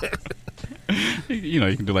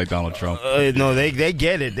 You can do like Donald Trump. No, they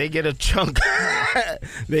get it. They get a chunk.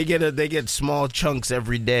 they get small chunks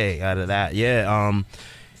every day out of that. Yeah.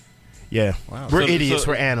 Yeah. Wow. We're idiots.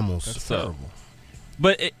 We're animals. That's terrible.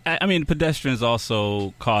 But pedestrians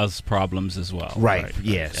also cause problems as well. Right.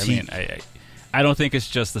 Yeah. I don't think it's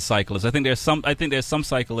just the cyclists. I think there's some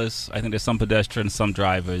cyclists. I think there's some pedestrians, some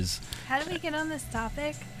drivers. How do we get on this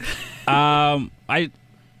topic?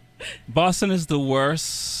 Boston is the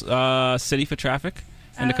worst city for traffic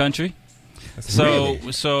in the country.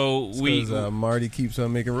 Marty keeps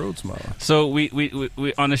on making roads smaller. So we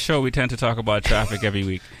on the show we tend to talk about traffic every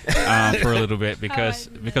week for a little bit because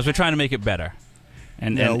we're trying to make it better.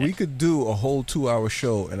 And we could do a whole 2-hour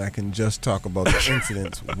show, and I can just talk about the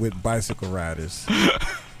incidents with bicycle riders.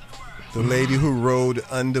 The lady who rode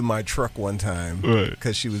under my truck one time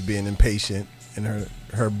because she was being impatient, and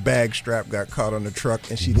her bag strap got caught on the truck,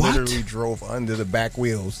 and she literally drove under the back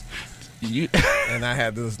wheels. And I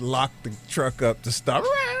had to lock the truck up to stop.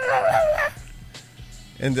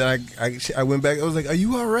 And then I went back. I was like, "Are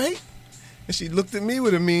you all right?" And she looked at me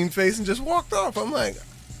with a mean face and just walked off. I'm like,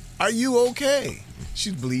 "Are you okay?"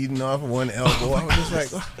 She's bleeding off one elbow. I was just like,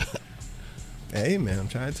 oh. "Hey man, I'm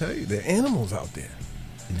trying to tell you, there are animals out there."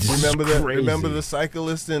 Remember the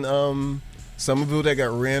cyclist in Somerville that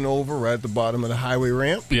got ran over right at the bottom of the highway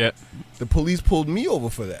ramp? Yeah. The police pulled me over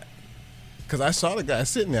for that because I saw the guy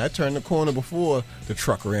sitting there. I turned the corner before the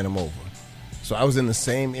truck ran him over. So I was in the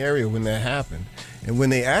same area when that happened. And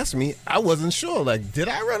when they asked me, I wasn't sure. Like, did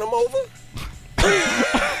I run him over?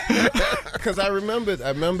 Because I remembered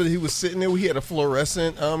he was sitting there. He had a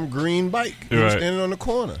fluorescent green bike. He was standing on the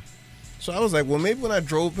corner. So I was like, well, maybe when I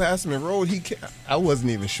drove past him and rode, I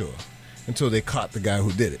wasn't even sure until they caught the guy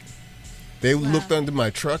who did it. They looked under my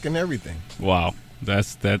truck and everything. Wow,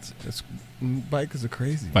 that's bikers are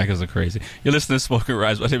crazy. Bikers are crazy. You're listening to Smoking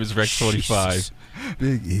Rise. My name is Rex 45.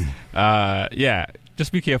 Big E. Yeah.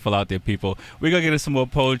 Just be careful out there, people. We're going to get into some more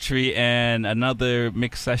poetry and another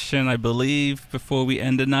mix session, I believe, before we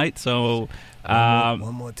end the night. So, one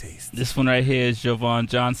more taste. This one right here is Jovan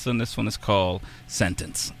Johnson. This one is called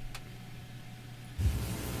Sentence.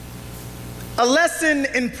 A lesson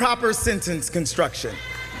in proper sentence construction.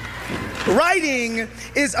 Writing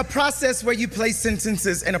is a process where you place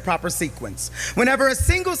sentences in a proper sequence. Whenever a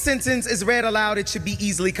single sentence is read aloud, it should be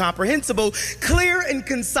easily comprehensible. Clear and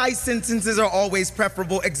concise sentences are always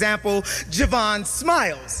preferable. Example, Javon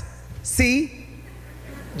smiles. See?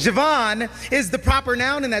 Javon is the proper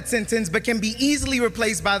noun in that sentence, but can be easily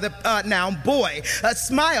replaced by the noun boy.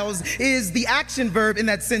 Smiles is the action verb in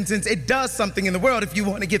that sentence. It does something in the world. If you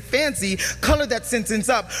want to get fancy, color that sentence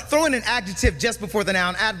up. Throw in an adjective just before the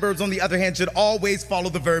noun. Adverbs, on the other hand, should always follow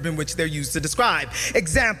the verb in which they're used to describe.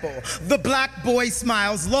 Example, the black boy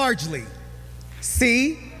smiles largely.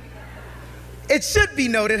 See? It should be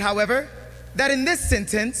noted, however, that in this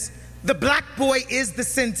sentence, the black boy is the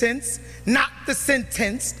sentence, not the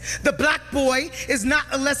sentenced. The black boy is not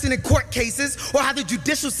a lesson in court cases or how the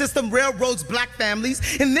judicial system railroads black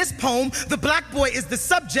families. In this poem, the black boy is the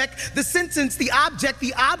subject, the sentence, the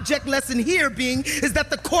object lesson here being is that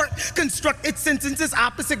the court construct its sentences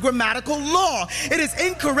opposite grammatical law. It is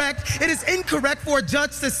incorrect for a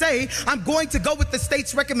judge to say, I'm going to go with the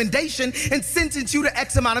state's recommendation and sentence you to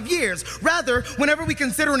X amount of years. Rather, whenever we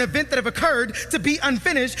consider an event that have occurred to be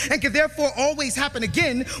unfinished and can therefore always happen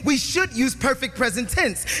again, we should use perfect present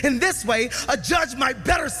tense. In this way, a judge might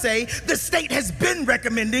better say, the state has been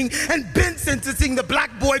recommending and been sentencing the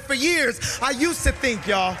black boy for years. I used to think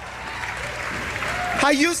I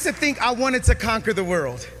wanted to conquer the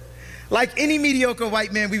world. Like any mediocre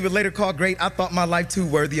white man we would later call great, I thought my life too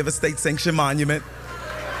worthy of a state-sanctioned monument.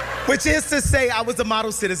 Which is to say, I was a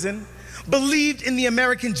model citizen, believed in the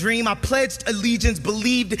American dream. I pledged allegiance,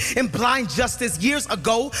 believed in blind justice. Years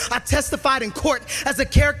ago, I testified in court as a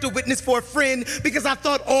character witness for a friend because I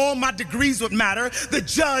thought all my degrees would matter. The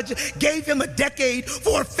judge gave him a decade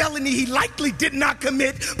for a felony he likely did not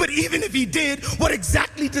commit. But even if he did, what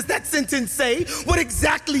exactly does that sentence say? What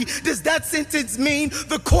exactly does that sentence mean?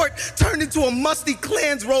 The court turned into a musty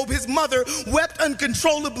Klan's robe. His mother wept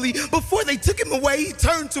uncontrollably. Before they took him away, he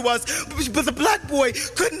turned to us. But the black boy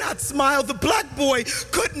could not smile. The black boy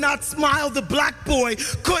could not smile. The black boy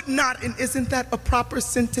could not. And isn't that a proper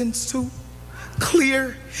sentence too?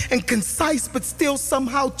 Clear and concise, but still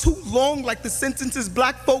somehow too long, like the sentences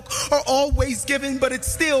black folk are always giving, but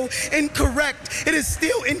it's still incorrect. It is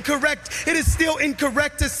still incorrect. It is still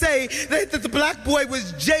incorrect to say that the black boy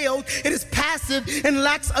was jailed. It is passive and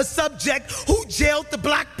lacks a subject. Who jailed the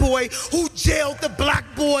black boy? Who jailed the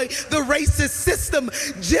black boy? The racist system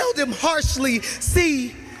jailed him harshly.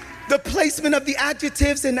 See the placement of the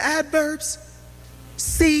adjectives and adverbs.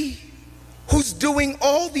 See who's doing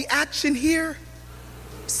all the action here.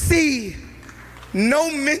 See no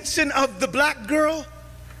mention of the black girl,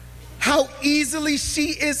 how easily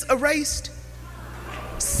she is erased.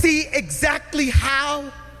 See exactly how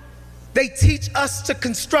they teach us to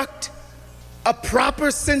construct a proper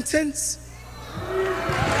sentence.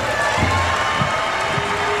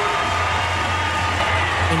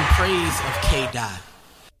 In praise of K-Dot.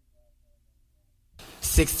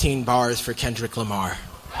 16 bars for Kendrick Lamar.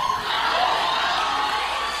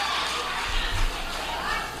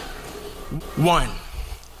 One,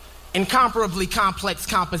 incomparably complex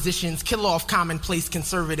compositions kill off commonplace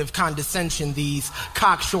conservative condescension. These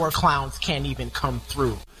cocksure clowns can't even come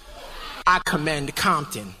through. I commend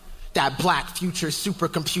Compton, that black future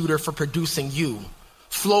supercomputer, for producing you.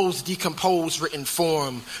 Flows decompose written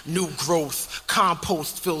form, new growth,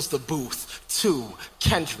 compost fills the booth. Two,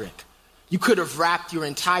 Kendrick. You could have rapped your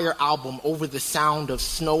entire album over the sound of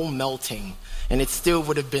snow melting, and it still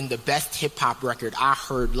would have been the best hip-hop record I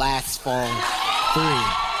heard last fall.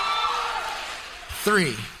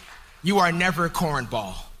 Three, you are never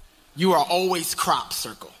cornball. You are always crop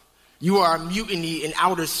circle. You are a mutiny in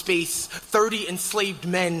outer space, 30 enslaved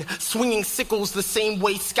men swinging sickles the same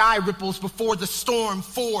way sky ripples before the storm.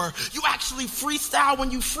 4, you actually freestyle when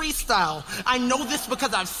you freestyle. I know this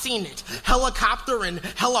because I've seen it. Helicopter and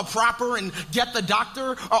hella proper and get the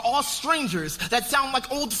doctor are all strangers that sound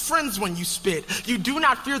like old friends when you spit. You do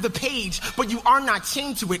not fear the page, but you are not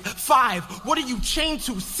chained to it. 5, what are you chained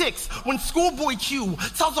to? 6, when Schoolboy Q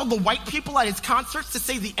tells all the white people at his concerts to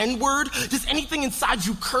say the N-word, does anything inside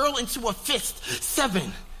you curl into a fist? 7,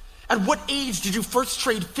 at what age did you first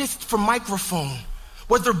trade fist for microphone?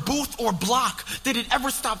 Whether booth or block, did it ever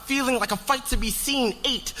stop feeling like a fight to be seen?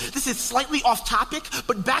 8, this is slightly off topic,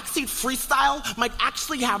 but Backseat Freestyle might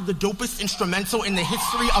actually have the dopest instrumental in the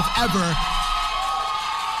history of ever.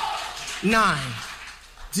 9,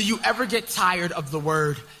 do you ever get tired of the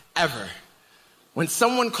word ever? When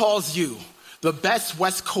someone calls you the best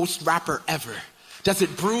West Coast rapper ever, does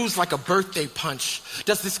it bruise like a birthday punch?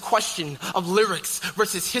 Does this question of lyrics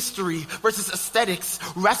versus history versus aesthetics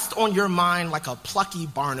rest on your mind like a plucky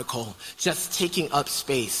barnacle just taking up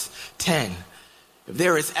space? 10, if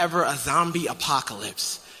there is ever a zombie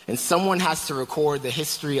apocalypse and someone has to record the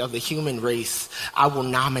history of the human race, I will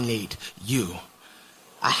nominate you.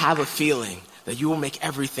 I have a feeling that you will make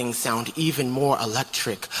everything sound even more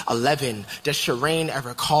electric. 11, does Shireen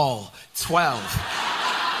ever call? 12,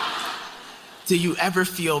 do you ever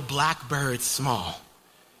feel blackbirds small?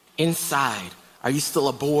 Inside, are you still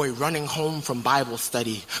a boy running home from Bible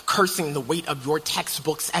study, cursing the weight of your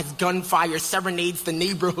textbooks as gunfire serenades the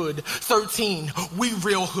neighborhood? 13, we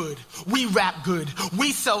real hood, we rap good,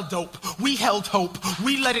 we sell dope, we held hope,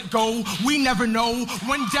 we let it go, we never know.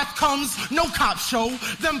 When death comes, no cop show,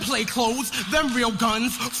 them play clothes, them real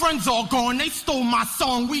guns, friends all gone, they stole my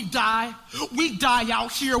song, we die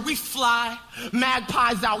out here, we fly,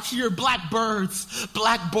 magpies out here, black birds,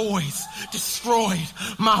 black boys, destroyed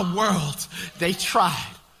my world, they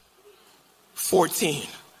tried. 14,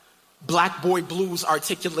 Black Boy Blues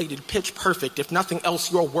articulated pitch perfect. If nothing else,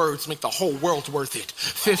 your words make the whole world worth it.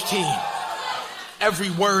 15, every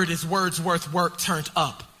word is Wordsworth work turned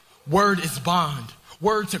up. Word is bond.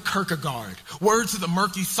 Word to Kierkegaard. Word to the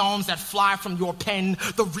murky psalms that fly from your pen.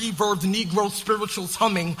 The reverbed Negro spirituals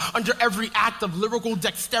humming under every act of lyrical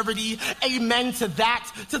dexterity. Amen to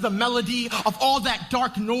that, to the melody of all that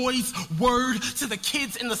dark noise. Word to the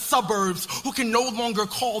kids in the suburbs who can no longer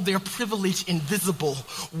call their privilege invisible.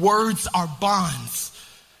 Words are bonds.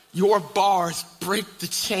 Your bars break the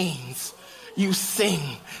chains. You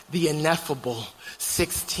sing the ineffable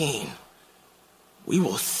 16. We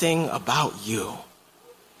will sing about you.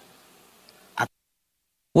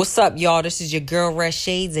 What's up, y'all? This is your girl, Red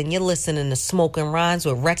Shades, and you're listening to Smoking Rhymes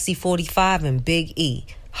with Rexy 45 and Big E.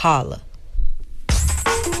 Holla.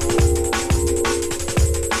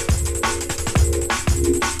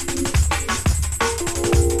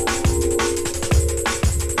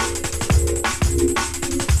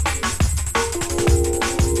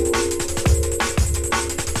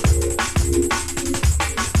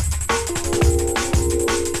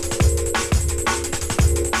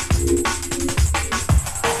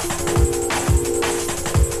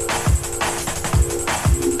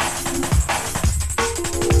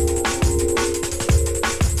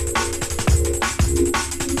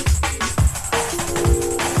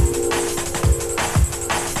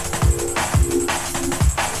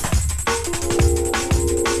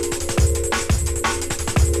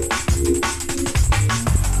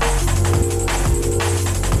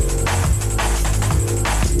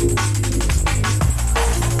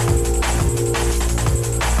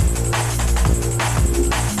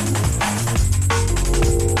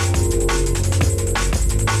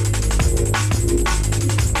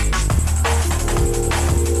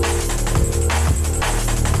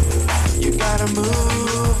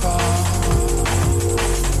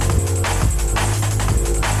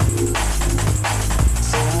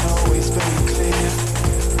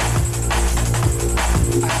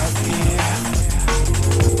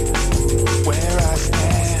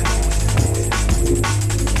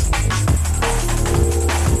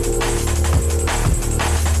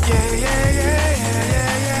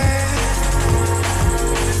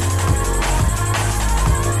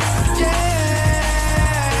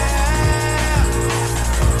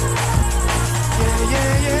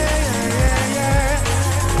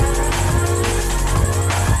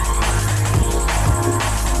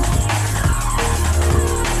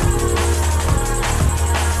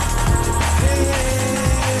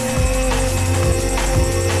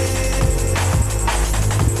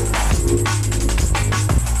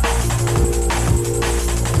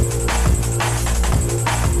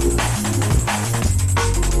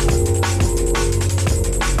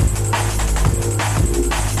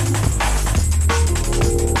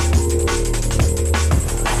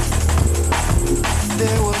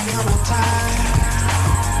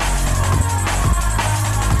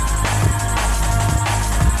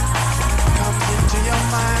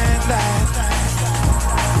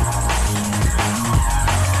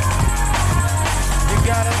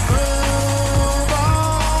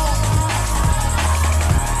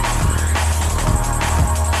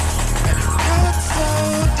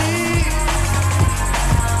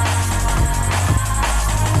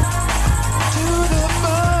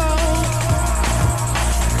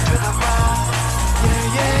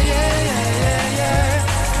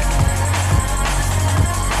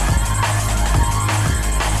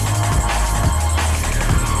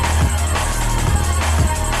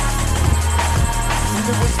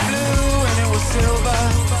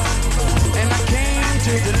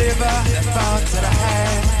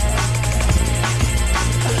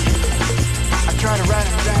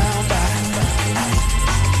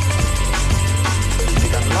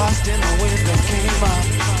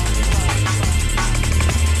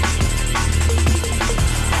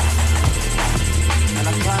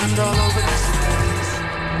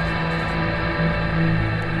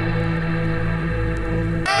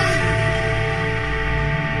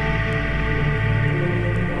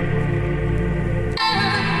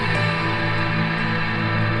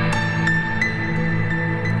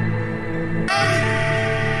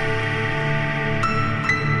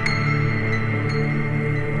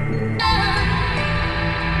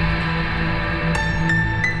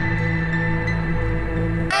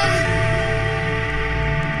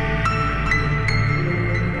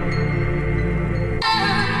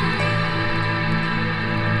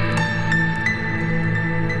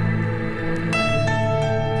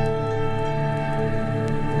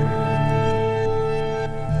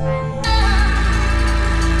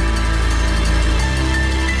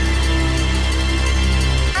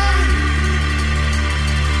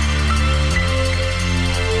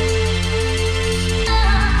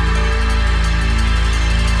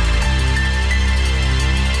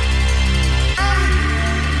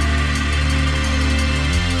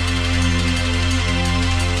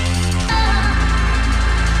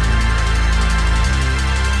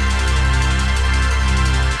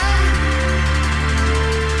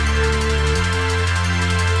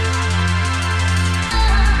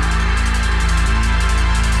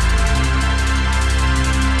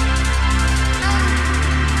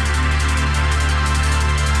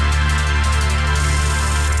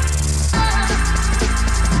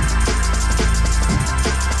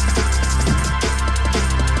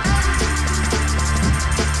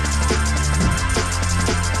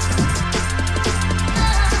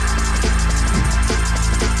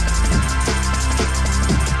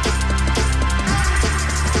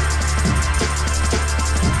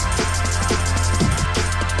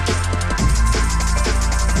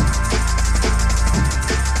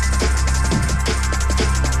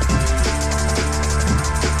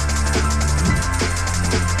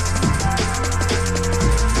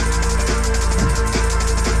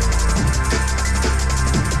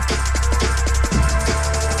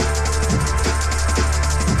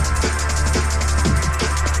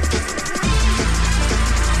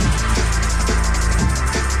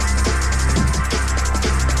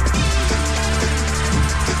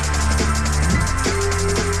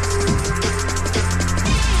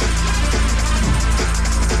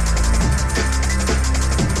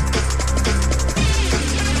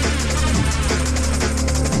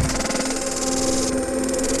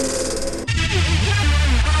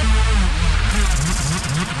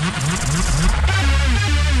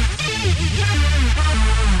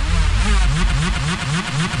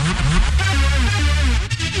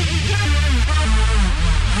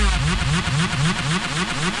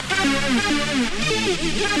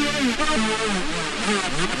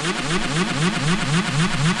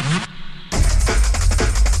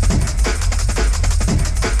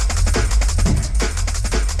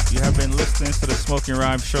 To the Smoking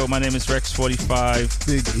Rhyme Show. My name is Rex45.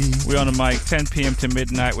 Big E. We're on the mic 10 p.m. to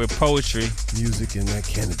midnight with poetry, music, and that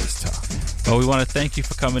cannabis talk. Well, we want to thank you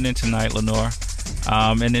for coming in tonight, Lenore,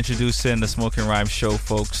 and introducing the Smoking Rhyme Show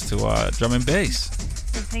folks to drum and bass.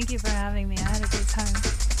 Well, thank you for having me. I had a good time.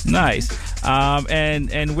 Nice.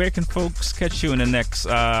 And where can folks catch you in the next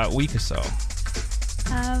week or so?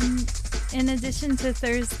 In addition to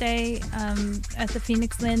Thursday at the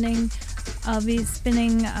Phoenix Landing, I'll be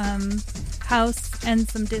spinning house and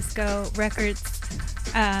some disco records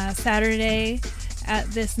Saturday at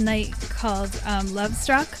this night called Love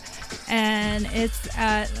Struck, and it's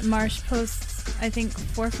at Marsh Post, I think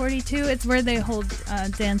 442. It's where they hold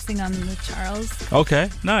Dancing on the Charles. Okay,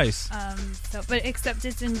 nice. But except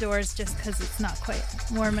it's indoors just because it's not quite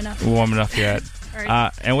warm enough. Warm enough yet.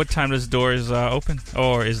 And what time does doors open?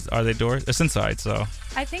 Or are they doors? It's inside, so.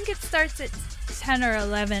 I think it starts at 10 or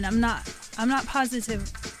 11. I'm not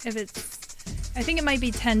positive if it's. I think it might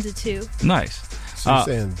be 10 to 2. Nice. So you're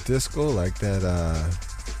saying disco like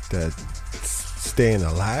that Staying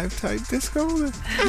Alive type disco?